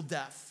spiritual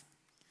death.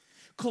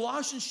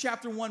 Colossians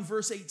chapter 1,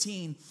 verse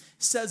 18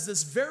 says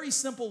this very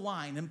simple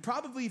line. And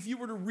probably if you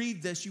were to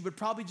read this, you would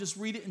probably just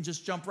read it and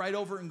just jump right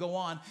over and go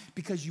on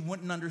because you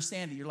wouldn't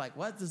understand it. You're like,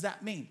 what does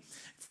that mean?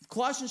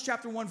 Colossians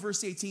chapter 1,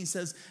 verse 18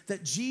 says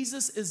that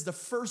Jesus is the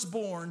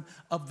firstborn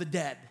of the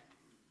dead.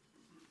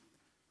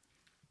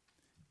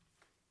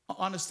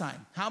 Honest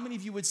time. How many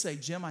of you would say,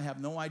 Jim, I have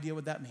no idea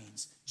what that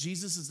means?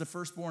 Jesus is the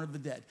firstborn of the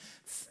dead.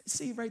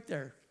 See right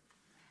there.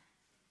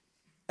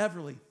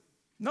 Everly.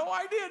 No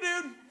idea,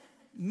 dude.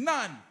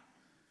 None.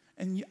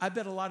 And I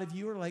bet a lot of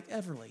you are like,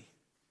 Everly,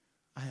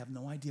 I have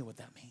no idea what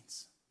that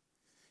means.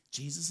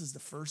 Jesus is the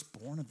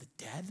firstborn of the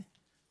dead?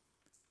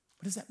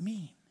 What does that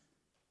mean?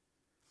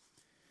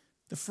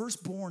 The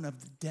firstborn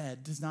of the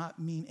dead does not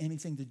mean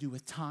anything to do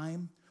with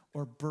time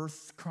or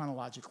birth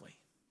chronologically.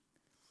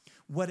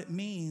 What it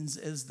means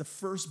is the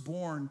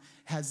firstborn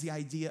has the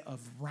idea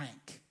of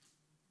rank.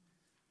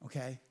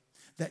 Okay?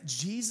 That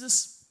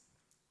Jesus...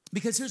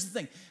 Because here's the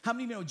thing. How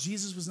many of you know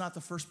Jesus was not the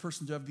first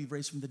person to ever be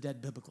raised from the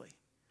dead biblically?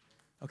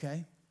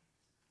 Okay?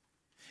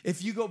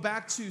 If you go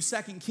back to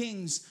 2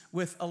 Kings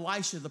with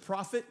Elisha the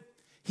prophet,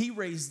 he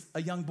raised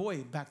a young boy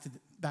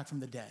back from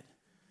the dead.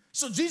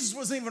 So Jesus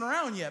wasn't even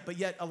around yet, but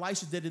yet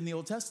Elisha did it in the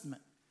Old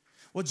Testament.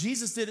 Well,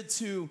 Jesus did it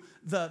to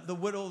the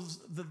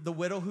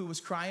widow who was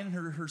crying.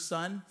 Her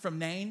son from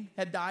Nain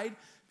had died.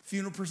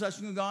 Funeral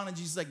procession was gone, and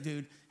Jesus is like,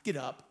 dude, get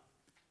up.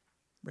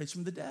 Raised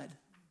from the dead.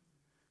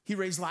 He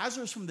raised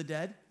Lazarus from the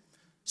dead.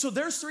 So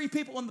there's 3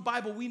 people in the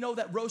Bible we know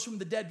that rose from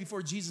the dead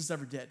before Jesus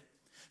ever did.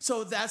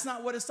 So that's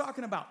not what it's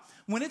talking about.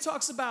 When it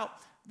talks about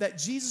that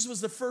Jesus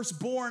was the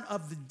firstborn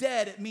of the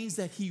dead, it means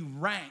that he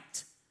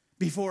ranked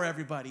before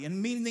everybody.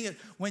 And meaning that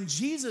when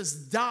Jesus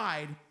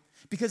died,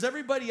 because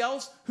everybody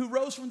else who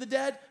rose from the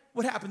dead,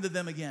 what happened to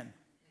them again?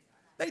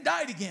 They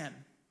died again.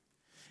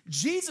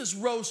 Jesus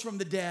rose from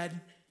the dead,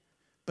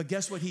 but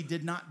guess what he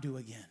did not do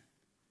again?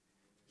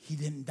 He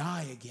didn't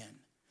die again.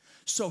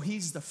 So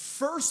he's the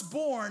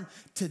firstborn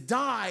to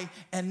die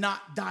and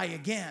not die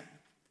again.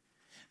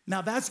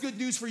 Now that's good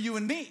news for you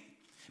and me,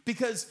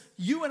 because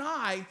you and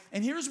I,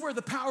 and here's where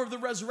the power of the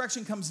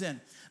resurrection comes in.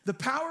 The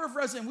power of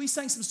resurrection, we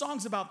sang some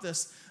songs about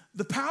this.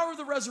 The power of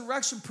the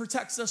resurrection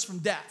protects us from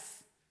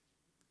death,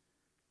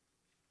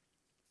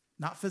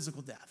 not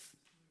physical death.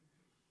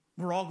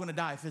 We're all going to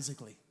die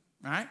physically,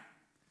 right?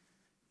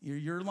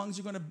 Your lungs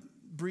are going to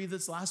breathe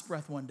its last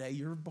breath one day.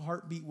 Your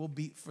heartbeat will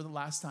beat for the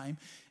last time.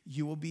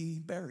 You will be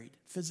buried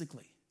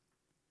physically.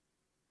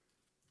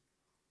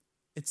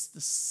 It's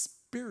the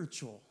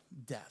spiritual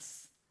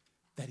death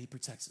that he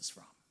protects us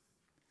from.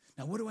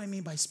 Now, what do I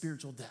mean by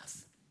spiritual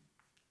death?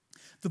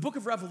 The book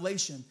of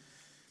Revelation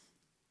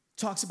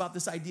talks about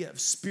this idea of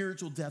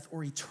spiritual death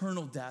or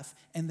eternal death,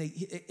 and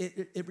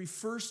it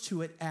refers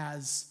to it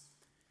as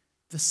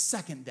the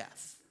second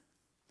death.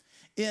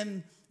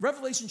 In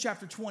Revelation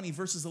chapter 20,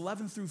 verses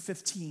 11 through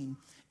 15,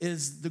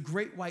 is the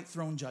great white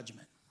throne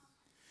judgment.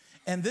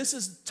 And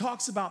this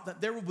talks about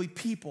that there will be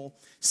people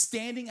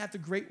standing at the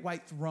great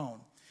white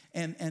throne.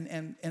 And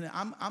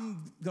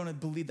I'm going to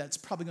believe that's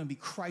probably going to be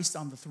Christ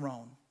on the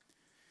throne.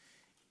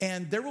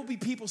 And there will be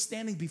people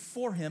standing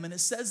before him, and it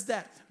says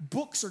that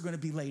books are going to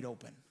be laid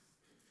open.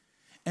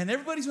 And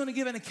everybody's going to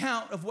give an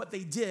account of what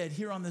they did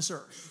here on this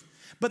earth.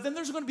 But then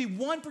there's going to be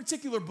one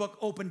particular book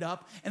opened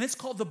up, and it's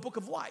called the Book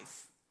of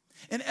Life.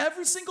 And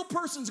every single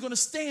person's going to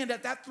stand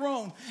at that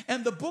throne,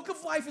 and the book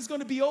of life is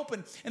going to be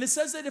open. And it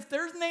says that if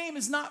their name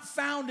is not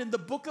found in the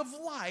book of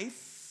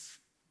life,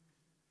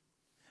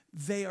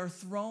 they are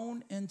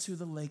thrown into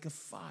the lake of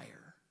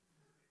fire,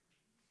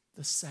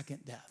 the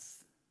second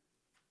death.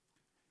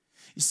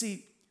 You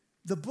see,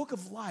 the book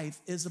of life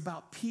is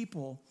about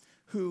people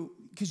who,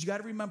 because you got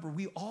to remember,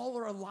 we all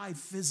are alive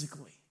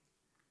physically,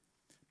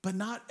 but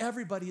not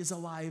everybody is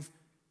alive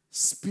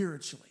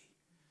spiritually.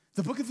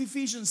 The book of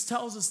Ephesians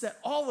tells us that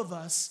all of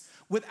us,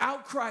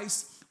 without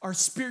Christ, are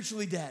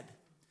spiritually dead.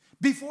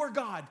 Before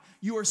God,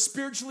 you are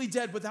spiritually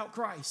dead without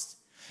Christ.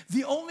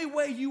 The only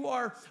way you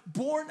are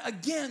born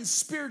again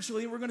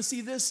spiritually, and we're going to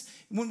see this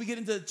when we get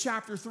into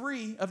chapter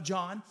 3 of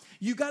John,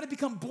 you got to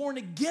become born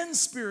again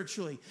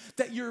spiritually,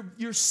 that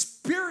your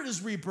spirit is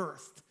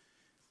rebirthed.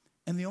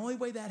 And the only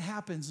way that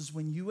happens is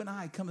when you and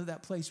I come to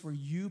that place where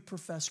you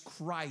profess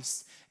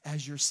Christ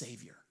as your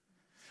Savior.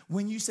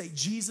 When you say,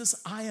 Jesus,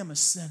 I am a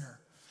sinner.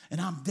 And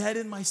I'm dead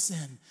in my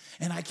sin,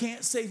 and I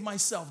can't save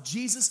myself.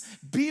 Jesus,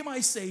 be my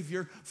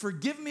Savior.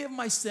 Forgive me of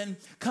my sin.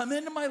 Come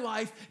into my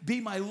life.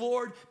 Be my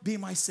Lord. Be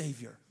my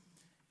Savior.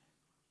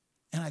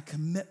 And I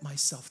commit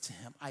myself to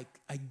him.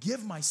 I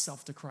give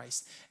myself to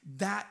Christ.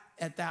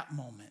 At that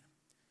moment,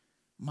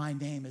 my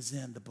name is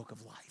in the book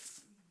of life.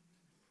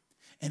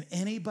 And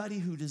anybody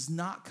who does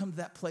not come to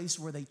that place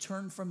where they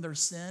turn from their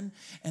sin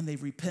and they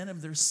repent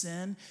of their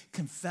sin,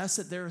 confess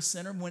that they're a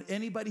sinner, when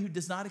anybody who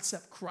does not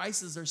accept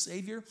Christ as their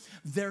Savior,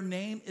 their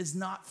name is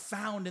not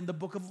found in the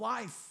book of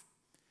life.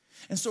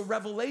 And so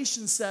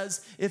Revelation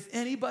says, if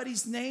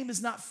anybody's name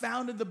is not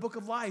found in the book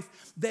of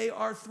life, they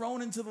are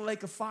thrown into the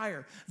lake of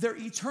fire. They're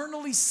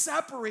eternally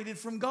separated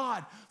from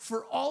God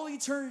for all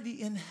eternity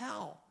in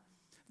hell.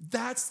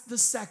 That's the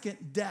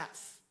second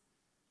death.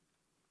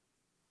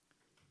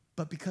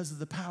 But because of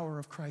the power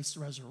of Christ's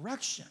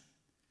resurrection,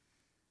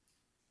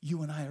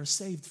 you and I are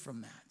saved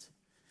from that.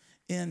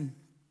 In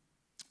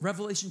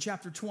Revelation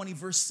chapter 20,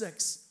 verse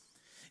 6,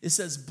 it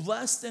says,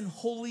 blessed and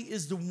holy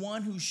is the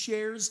one who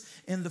shares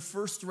in the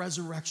first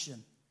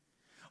resurrection.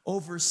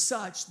 Over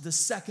such, the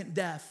second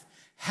death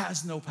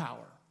has no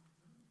power.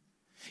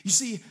 You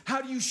see,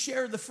 how do you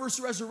share the first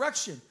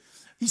resurrection?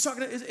 He's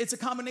talking, it's a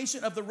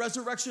combination of the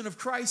resurrection of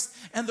Christ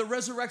and the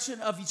resurrection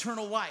of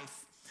eternal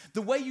life.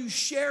 The way you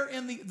share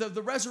in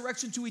the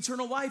resurrection to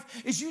eternal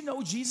life is you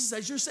know Jesus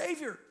as your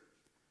Savior.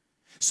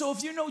 So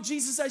if you know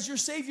Jesus as your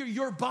Savior,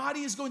 your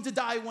body is going to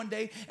die one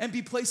day and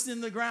be placed in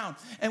the ground.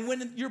 And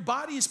when your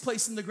body is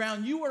placed in the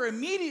ground, you are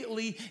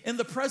immediately in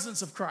the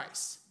presence of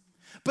Christ.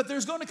 But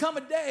there's going to come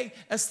a day,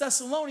 as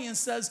Thessalonians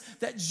says,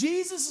 that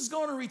Jesus is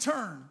going to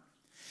return.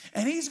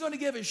 And he's going to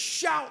give a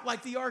shout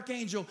like the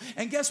archangel.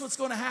 And guess what's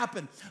going to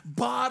happen?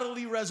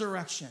 Bodily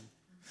resurrection.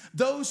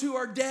 Those who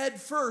are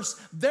dead first,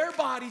 their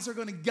bodies are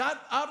going to get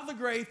out of the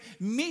grave,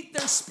 meet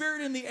their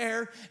spirit in the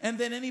air, and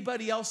then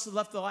anybody else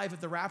left alive at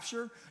the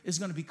rapture is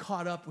going to be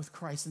caught up with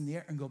Christ in the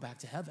air and go back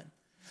to heaven.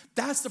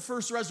 That's the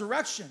first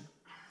resurrection.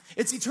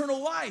 It's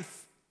eternal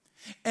life.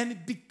 And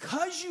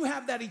because you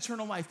have that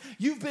eternal life,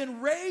 you've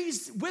been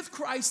raised with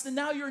Christ, and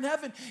now you're in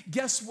heaven.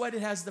 Guess what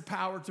it has the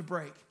power to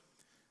break?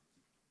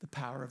 The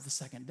power of the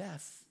second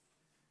death.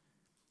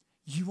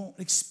 You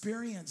won't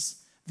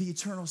experience the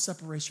eternal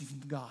separation from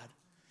God,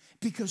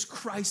 because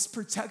Christ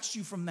protects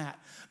you from that.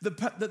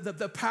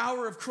 The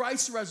power of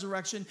Christ's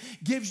resurrection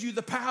gives you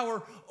the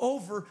power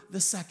over the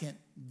second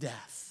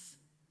death.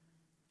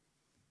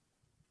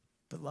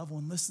 But loved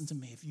one, listen to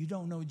me. If you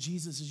don't know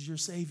Jesus as your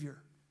Savior,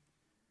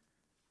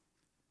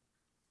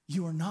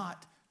 you are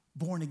not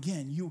born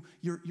again.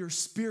 Your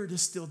spirit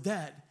is still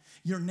dead.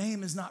 Your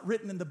name is not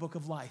written in the book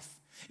of life.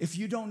 If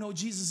you don't know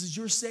Jesus as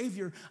your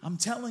Savior, I'm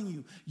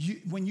telling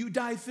you, when you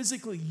die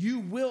physically,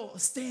 you will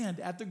stand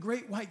at the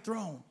great white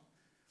throne.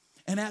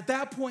 And at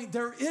that point,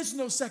 there is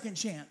no second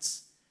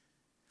chance.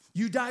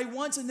 You die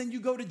once and then you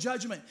go to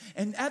judgment.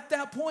 And at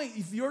that point,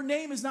 if your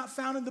name is not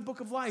found in the book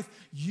of life,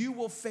 you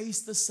will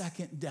face the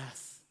second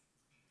death.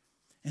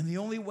 And the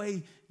only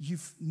way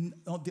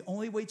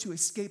to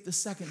escape the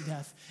second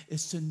death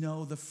is to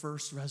know the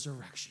first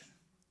resurrection.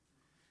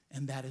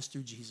 And that is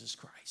through Jesus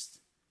Christ.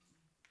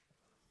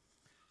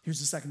 Here's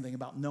the second thing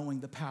about knowing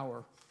the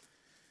power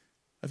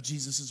of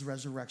Jesus'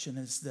 resurrection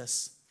is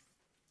this.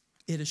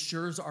 It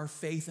assures our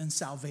faith and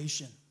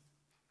salvation.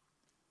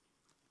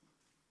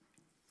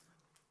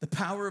 The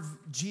power of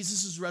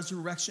Jesus'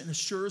 resurrection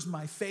assures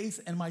my faith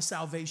and my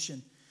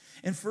salvation.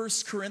 In 1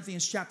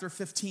 Corinthians chapter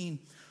 15,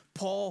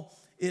 Paul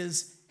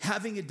is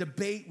having a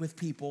debate with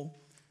people,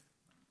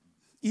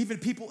 even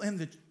people in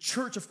the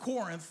church of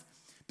Corinth,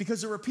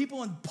 because there were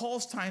people in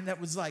Paul's time that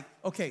was like,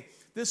 okay,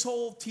 this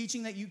whole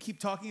teaching that you keep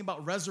talking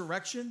about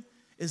resurrection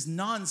is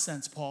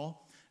nonsense,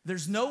 Paul.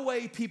 There's no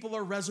way people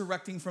are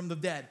resurrecting from the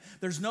dead.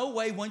 There's no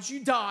way once you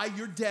die,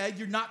 you're dead,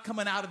 you're not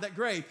coming out of that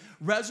grave.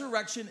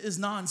 Resurrection is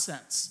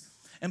nonsense.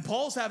 And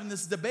Paul's having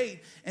this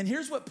debate. And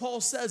here's what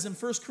Paul says in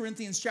 1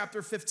 Corinthians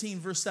chapter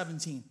 15, verse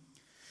 17.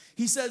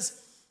 He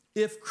says,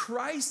 if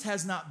Christ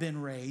has not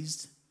been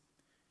raised,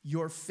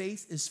 your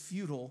faith is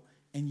futile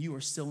and you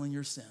are still in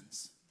your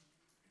sins.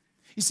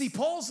 You see,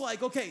 Paul's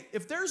like, okay,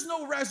 if there's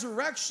no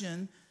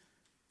resurrection,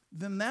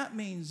 then that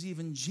means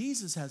even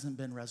Jesus hasn't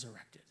been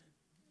resurrected.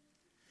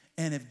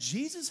 And if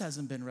Jesus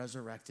hasn't been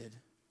resurrected,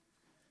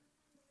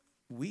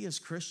 we as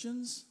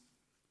Christians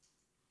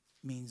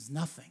means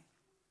nothing.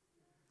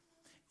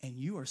 And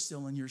you are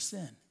still in your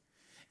sin.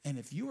 And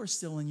if you are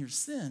still in your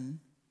sin,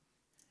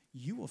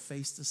 you will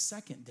face the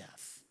second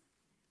death.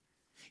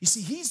 You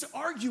see, he's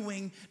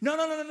arguing,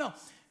 no.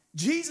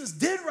 Jesus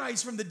did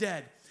rise from the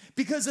dead.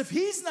 Because if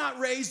he's not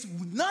raised,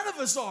 none of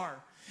us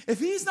are. If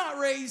he's not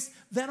raised,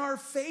 then our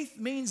faith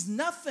means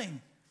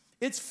nothing.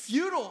 It's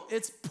futile.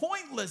 It's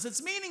pointless.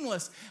 It's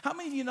meaningless. How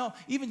many of you know,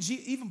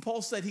 even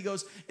Paul said, he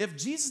goes, if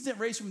Jesus didn't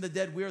raise from the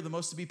dead, we are the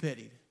most to be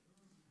pitied.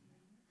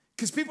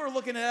 Because people are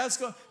looking at us,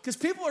 because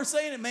people are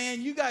saying it,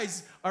 man, you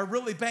guys are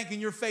really banking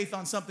your faith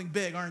on something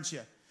big, aren't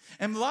you?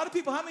 And a lot of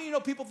people, how many of you know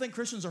people think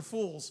Christians are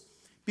fools?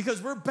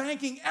 Because we're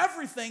banking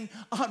everything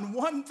on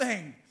one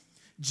thing,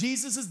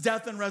 Jesus'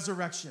 death and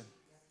resurrection.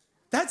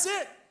 That's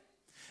it.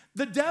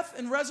 The death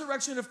and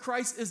resurrection of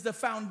Christ is the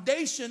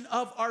foundation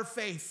of our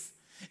faith.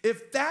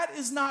 If that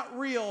is not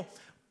real,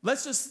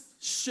 let's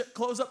just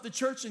close up the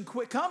church and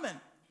quit coming.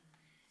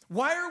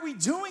 Why are we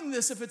doing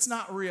this if it's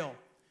not real?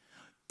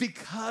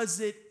 Because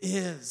it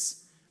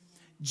is.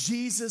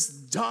 Jesus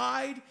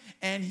died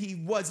and he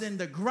was in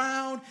the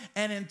ground,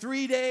 and in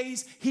 3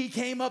 days he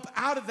came up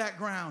out of that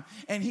ground,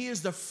 and he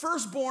is the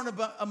firstborn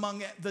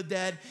among the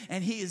dead,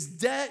 and he is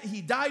dead.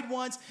 He died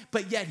once,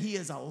 but yet he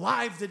is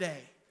alive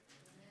today.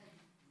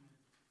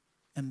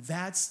 And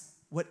that's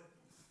what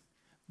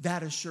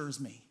that assures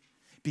me.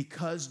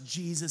 Because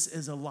Jesus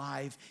is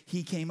alive,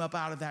 he came up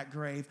out of that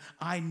grave.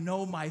 I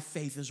know my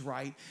faith is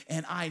right,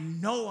 and I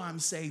know I'm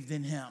saved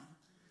in him.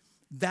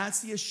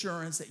 That's the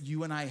assurance that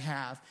you and I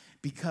have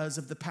because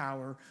of the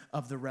power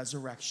of the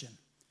resurrection.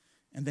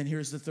 And then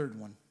here's the third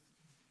one.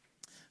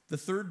 The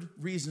third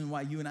reason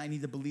why you and I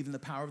need to believe in the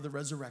power of the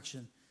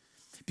resurrection,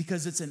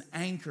 because it's an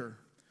anchor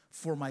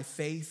for my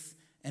faith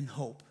and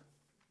hope.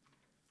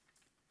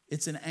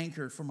 It's an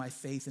anchor for my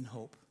faith and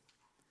hope.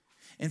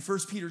 In 1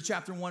 Peter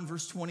chapter 1,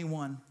 verse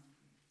 21,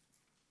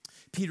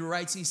 Peter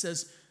writes, he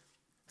says,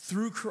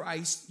 through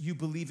Christ you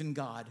believe in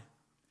God,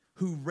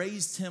 who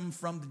raised him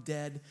from the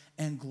dead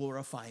and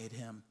glorified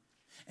him.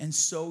 And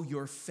so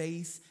your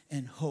faith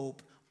and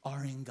hope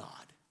are in God.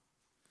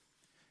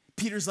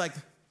 Peter's like,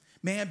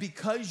 man,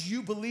 because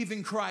you believe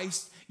in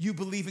Christ, you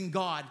believe in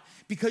God.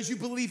 Because you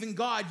believe in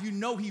God, you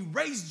know he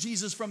raised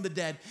Jesus from the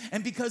dead.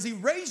 And because he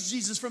raised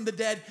Jesus from the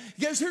dead,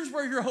 guess here's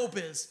where your hope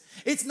is.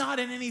 It's not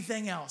in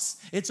anything else.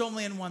 It's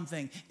only in one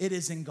thing. It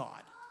is in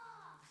God.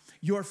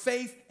 Your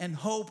faith and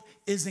hope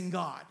is in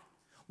God.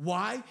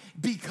 Why?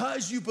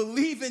 Because you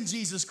believe in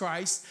Jesus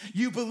Christ.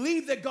 You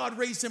believe that God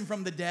raised him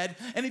from the dead.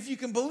 And if you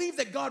can believe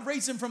that God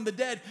raised him from the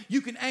dead, you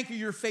can anchor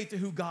your faith to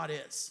who God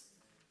is.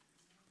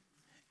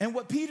 And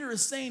what Peter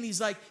is saying, he's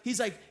like,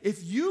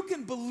 if you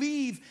can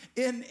believe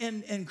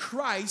in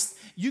Christ,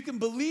 you can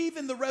believe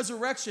in the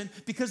resurrection,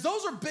 because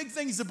those are big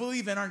things to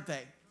believe in, aren't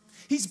they?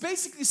 He's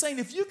basically saying,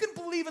 if you can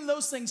believe in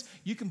those things,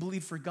 you can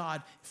believe for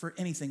God for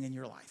anything in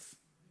your life.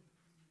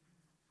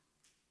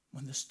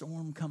 When the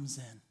storm comes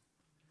in,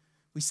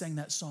 we sang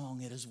that song,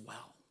 It Is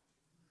Well.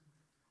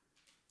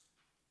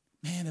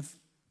 Man,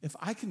 if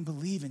I can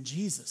believe in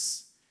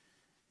Jesus,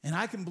 and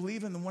I can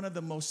believe in one of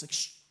the most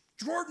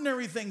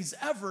extraordinary things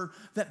ever,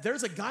 that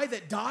there's a guy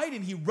that died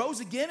and he rose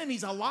again and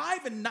he's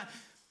alive, and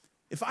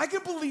if I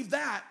can believe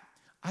that,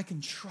 I can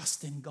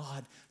trust in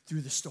God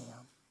through the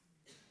storm.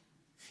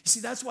 You see,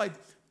 that's why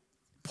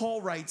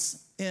Paul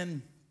writes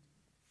in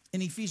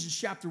Ephesians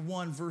chapter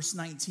 1, verse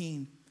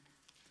 19,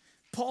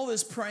 Paul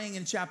is praying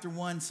in chapter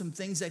 1 some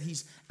things that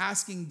he's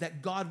asking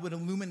that God would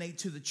illuminate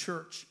to the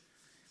church.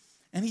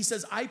 And he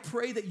says, I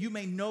pray that you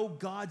may know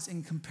God's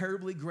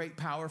incomparably great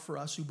power for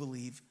us who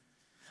believe,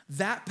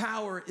 That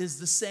power is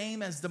the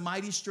same as the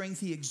mighty strength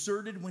he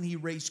exerted when he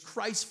raised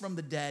Christ from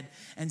the dead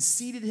and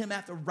seated him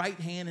at the right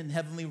hand in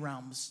heavenly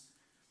realms.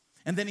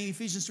 And then in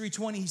Ephesians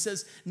 3:20, he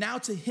says, now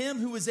to him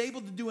who is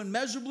able to do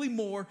immeasurably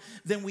more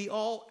than we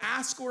all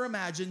ask or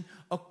imagine,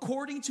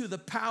 according to the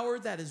power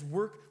that is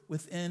worked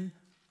within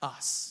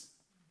us.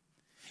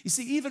 You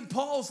see, even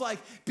Paul's like,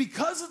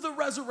 because of the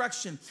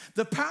resurrection,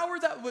 the power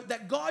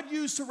that God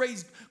used to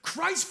raise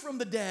Christ from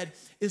the dead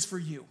is for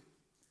you.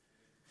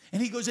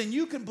 And he goes, and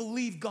you can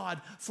believe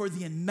God for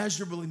the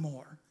immeasurably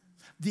more,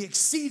 the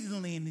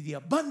exceedingly and the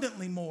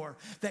abundantly more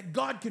that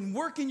God can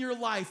work in your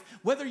life,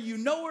 whether you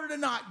know it or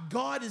not.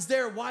 God is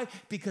there. Why?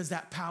 Because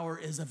that power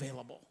is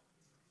available.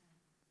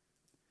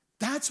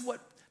 That's what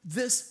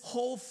this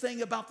whole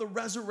thing about the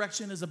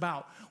resurrection is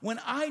about. When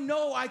I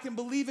know I can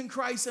believe in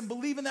Christ and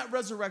believe in that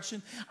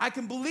resurrection, I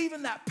can believe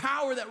in that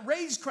power that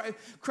raised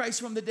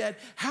Christ from the dead,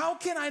 how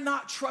can I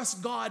not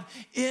trust God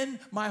in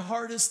my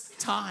hardest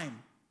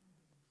time?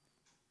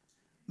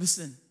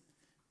 Listen,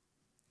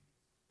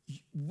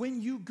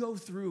 when you go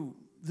through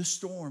the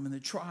storm and the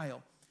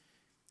trial,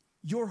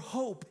 your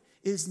hope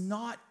is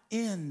not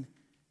in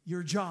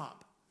your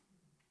job.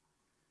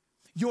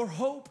 Your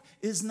hope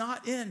is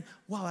not in,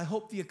 well, I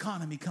hope the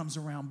economy comes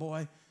around,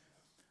 boy.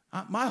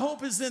 My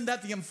hope is in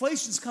that the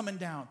inflation's coming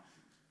down.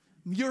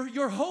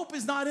 Your hope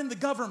is not in the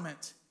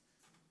government.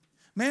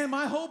 Man,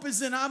 my hope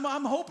is in,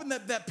 I'm hoping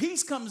that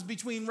peace comes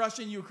between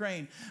Russia and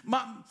Ukraine.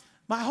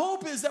 My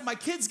hope is that my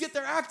kids get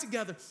their act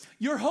together.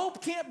 Your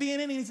hope can't be in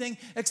anything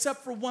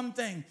except for one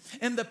thing.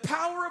 In the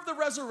power of the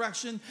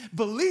resurrection,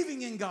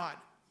 believing in God.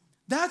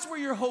 That's where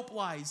your hope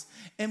lies.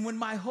 And when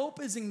my hope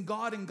is in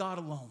God and God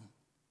alone,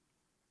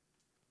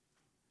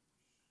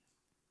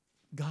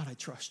 God, I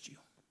trust you.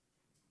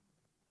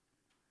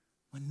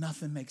 When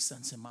nothing makes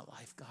sense in my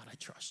life, God, I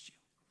trust you.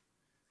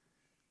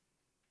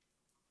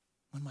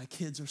 When my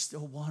kids are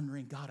still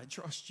wandering, God, I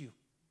trust you.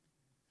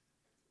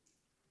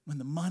 When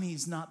the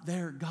money's not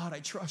there, God, I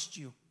trust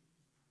you.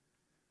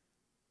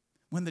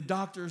 When the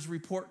doctor's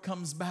report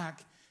comes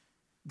back,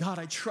 God,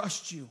 I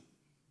trust you.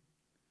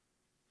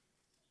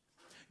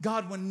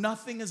 God, when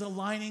nothing is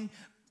aligning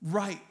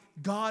right,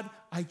 God,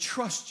 I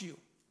trust you.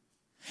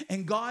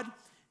 And God,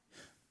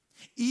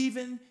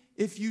 even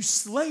if you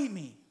slay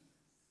me,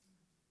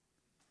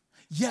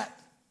 yet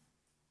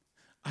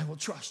I will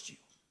trust you.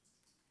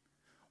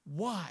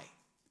 Why?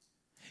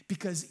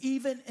 Because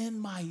even in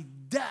my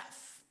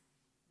death,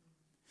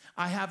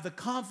 I have the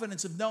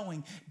confidence of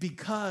knowing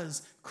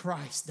because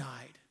Christ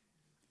died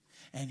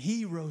and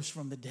he rose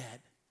from the dead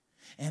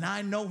and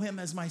I know him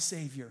as my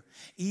Savior.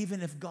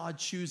 Even if God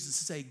chooses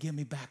to say, give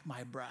me back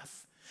my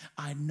breath,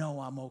 I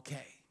know I'm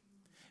okay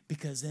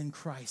because in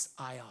Christ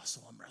I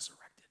also am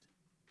resurrected.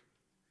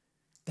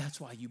 That's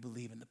why you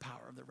believe in the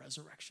power of the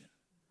resurrection,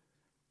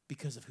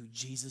 because of who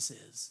Jesus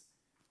is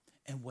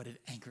and what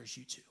it anchors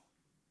you to.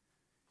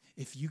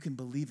 If you can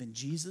believe in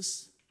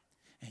Jesus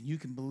and you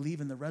can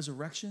believe in the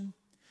resurrection,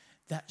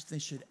 that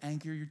should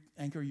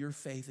anchor your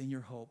faith and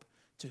your hope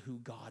to who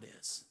God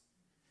is.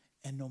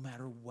 And no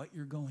matter what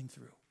you're going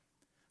through,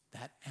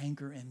 that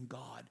anchor in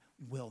God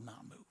will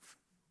not move.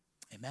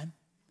 Amen?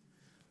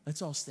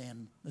 Let's all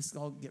stand. Let's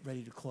all get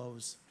ready to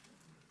close.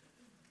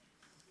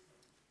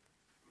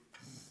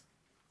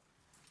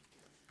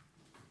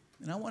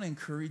 And I want to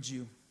encourage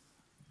you,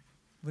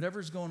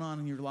 whatever's going on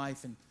in your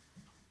life, and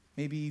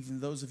maybe even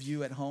those of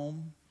you at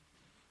home,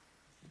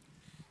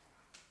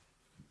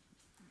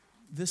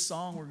 this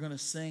song we're going to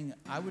sing,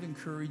 I would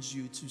encourage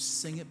you to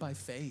sing it by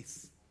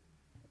faith.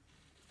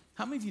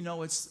 How many of you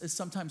know it's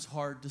sometimes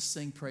hard to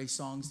sing praise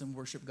songs and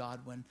worship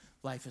God when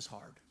life is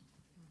hard?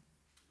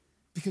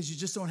 Because you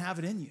just don't have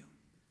it in you.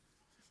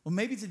 Well,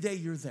 maybe today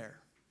you're there.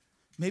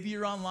 Maybe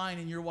you're online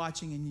and you're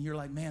watching and you're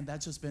like, man,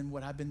 that's just been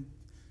what I've been,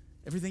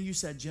 everything you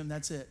said, Jim,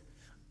 that's it.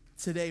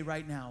 Today,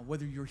 right now,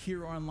 whether you're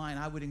here or online,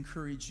 I would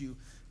encourage you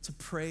to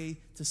pray,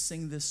 to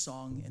sing this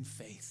song in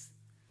faith.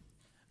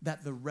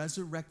 That the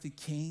resurrected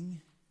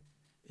King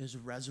is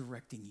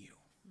resurrecting you.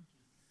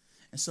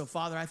 And so,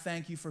 Father, I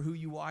thank you for who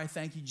you are. I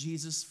thank you,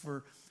 Jesus,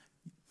 for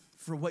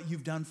what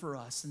you've done for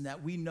us, and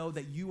that we know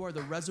that you are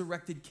the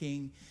resurrected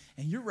King,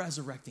 and you're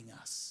resurrecting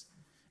us.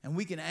 And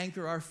we can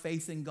anchor our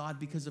faith in God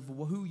because of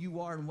who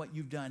you are and what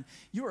you've done.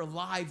 You're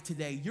alive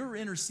today. You're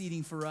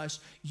interceding for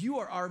us. You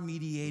are our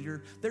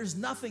mediator. There's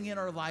nothing in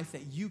our life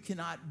that you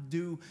cannot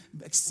do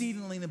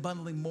exceedingly and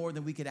abundantly more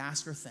than we could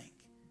ask or think.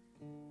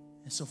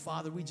 And so,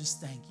 Father, we just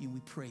thank you and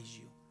we praise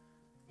you.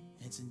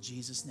 And it's in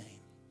Jesus'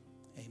 name.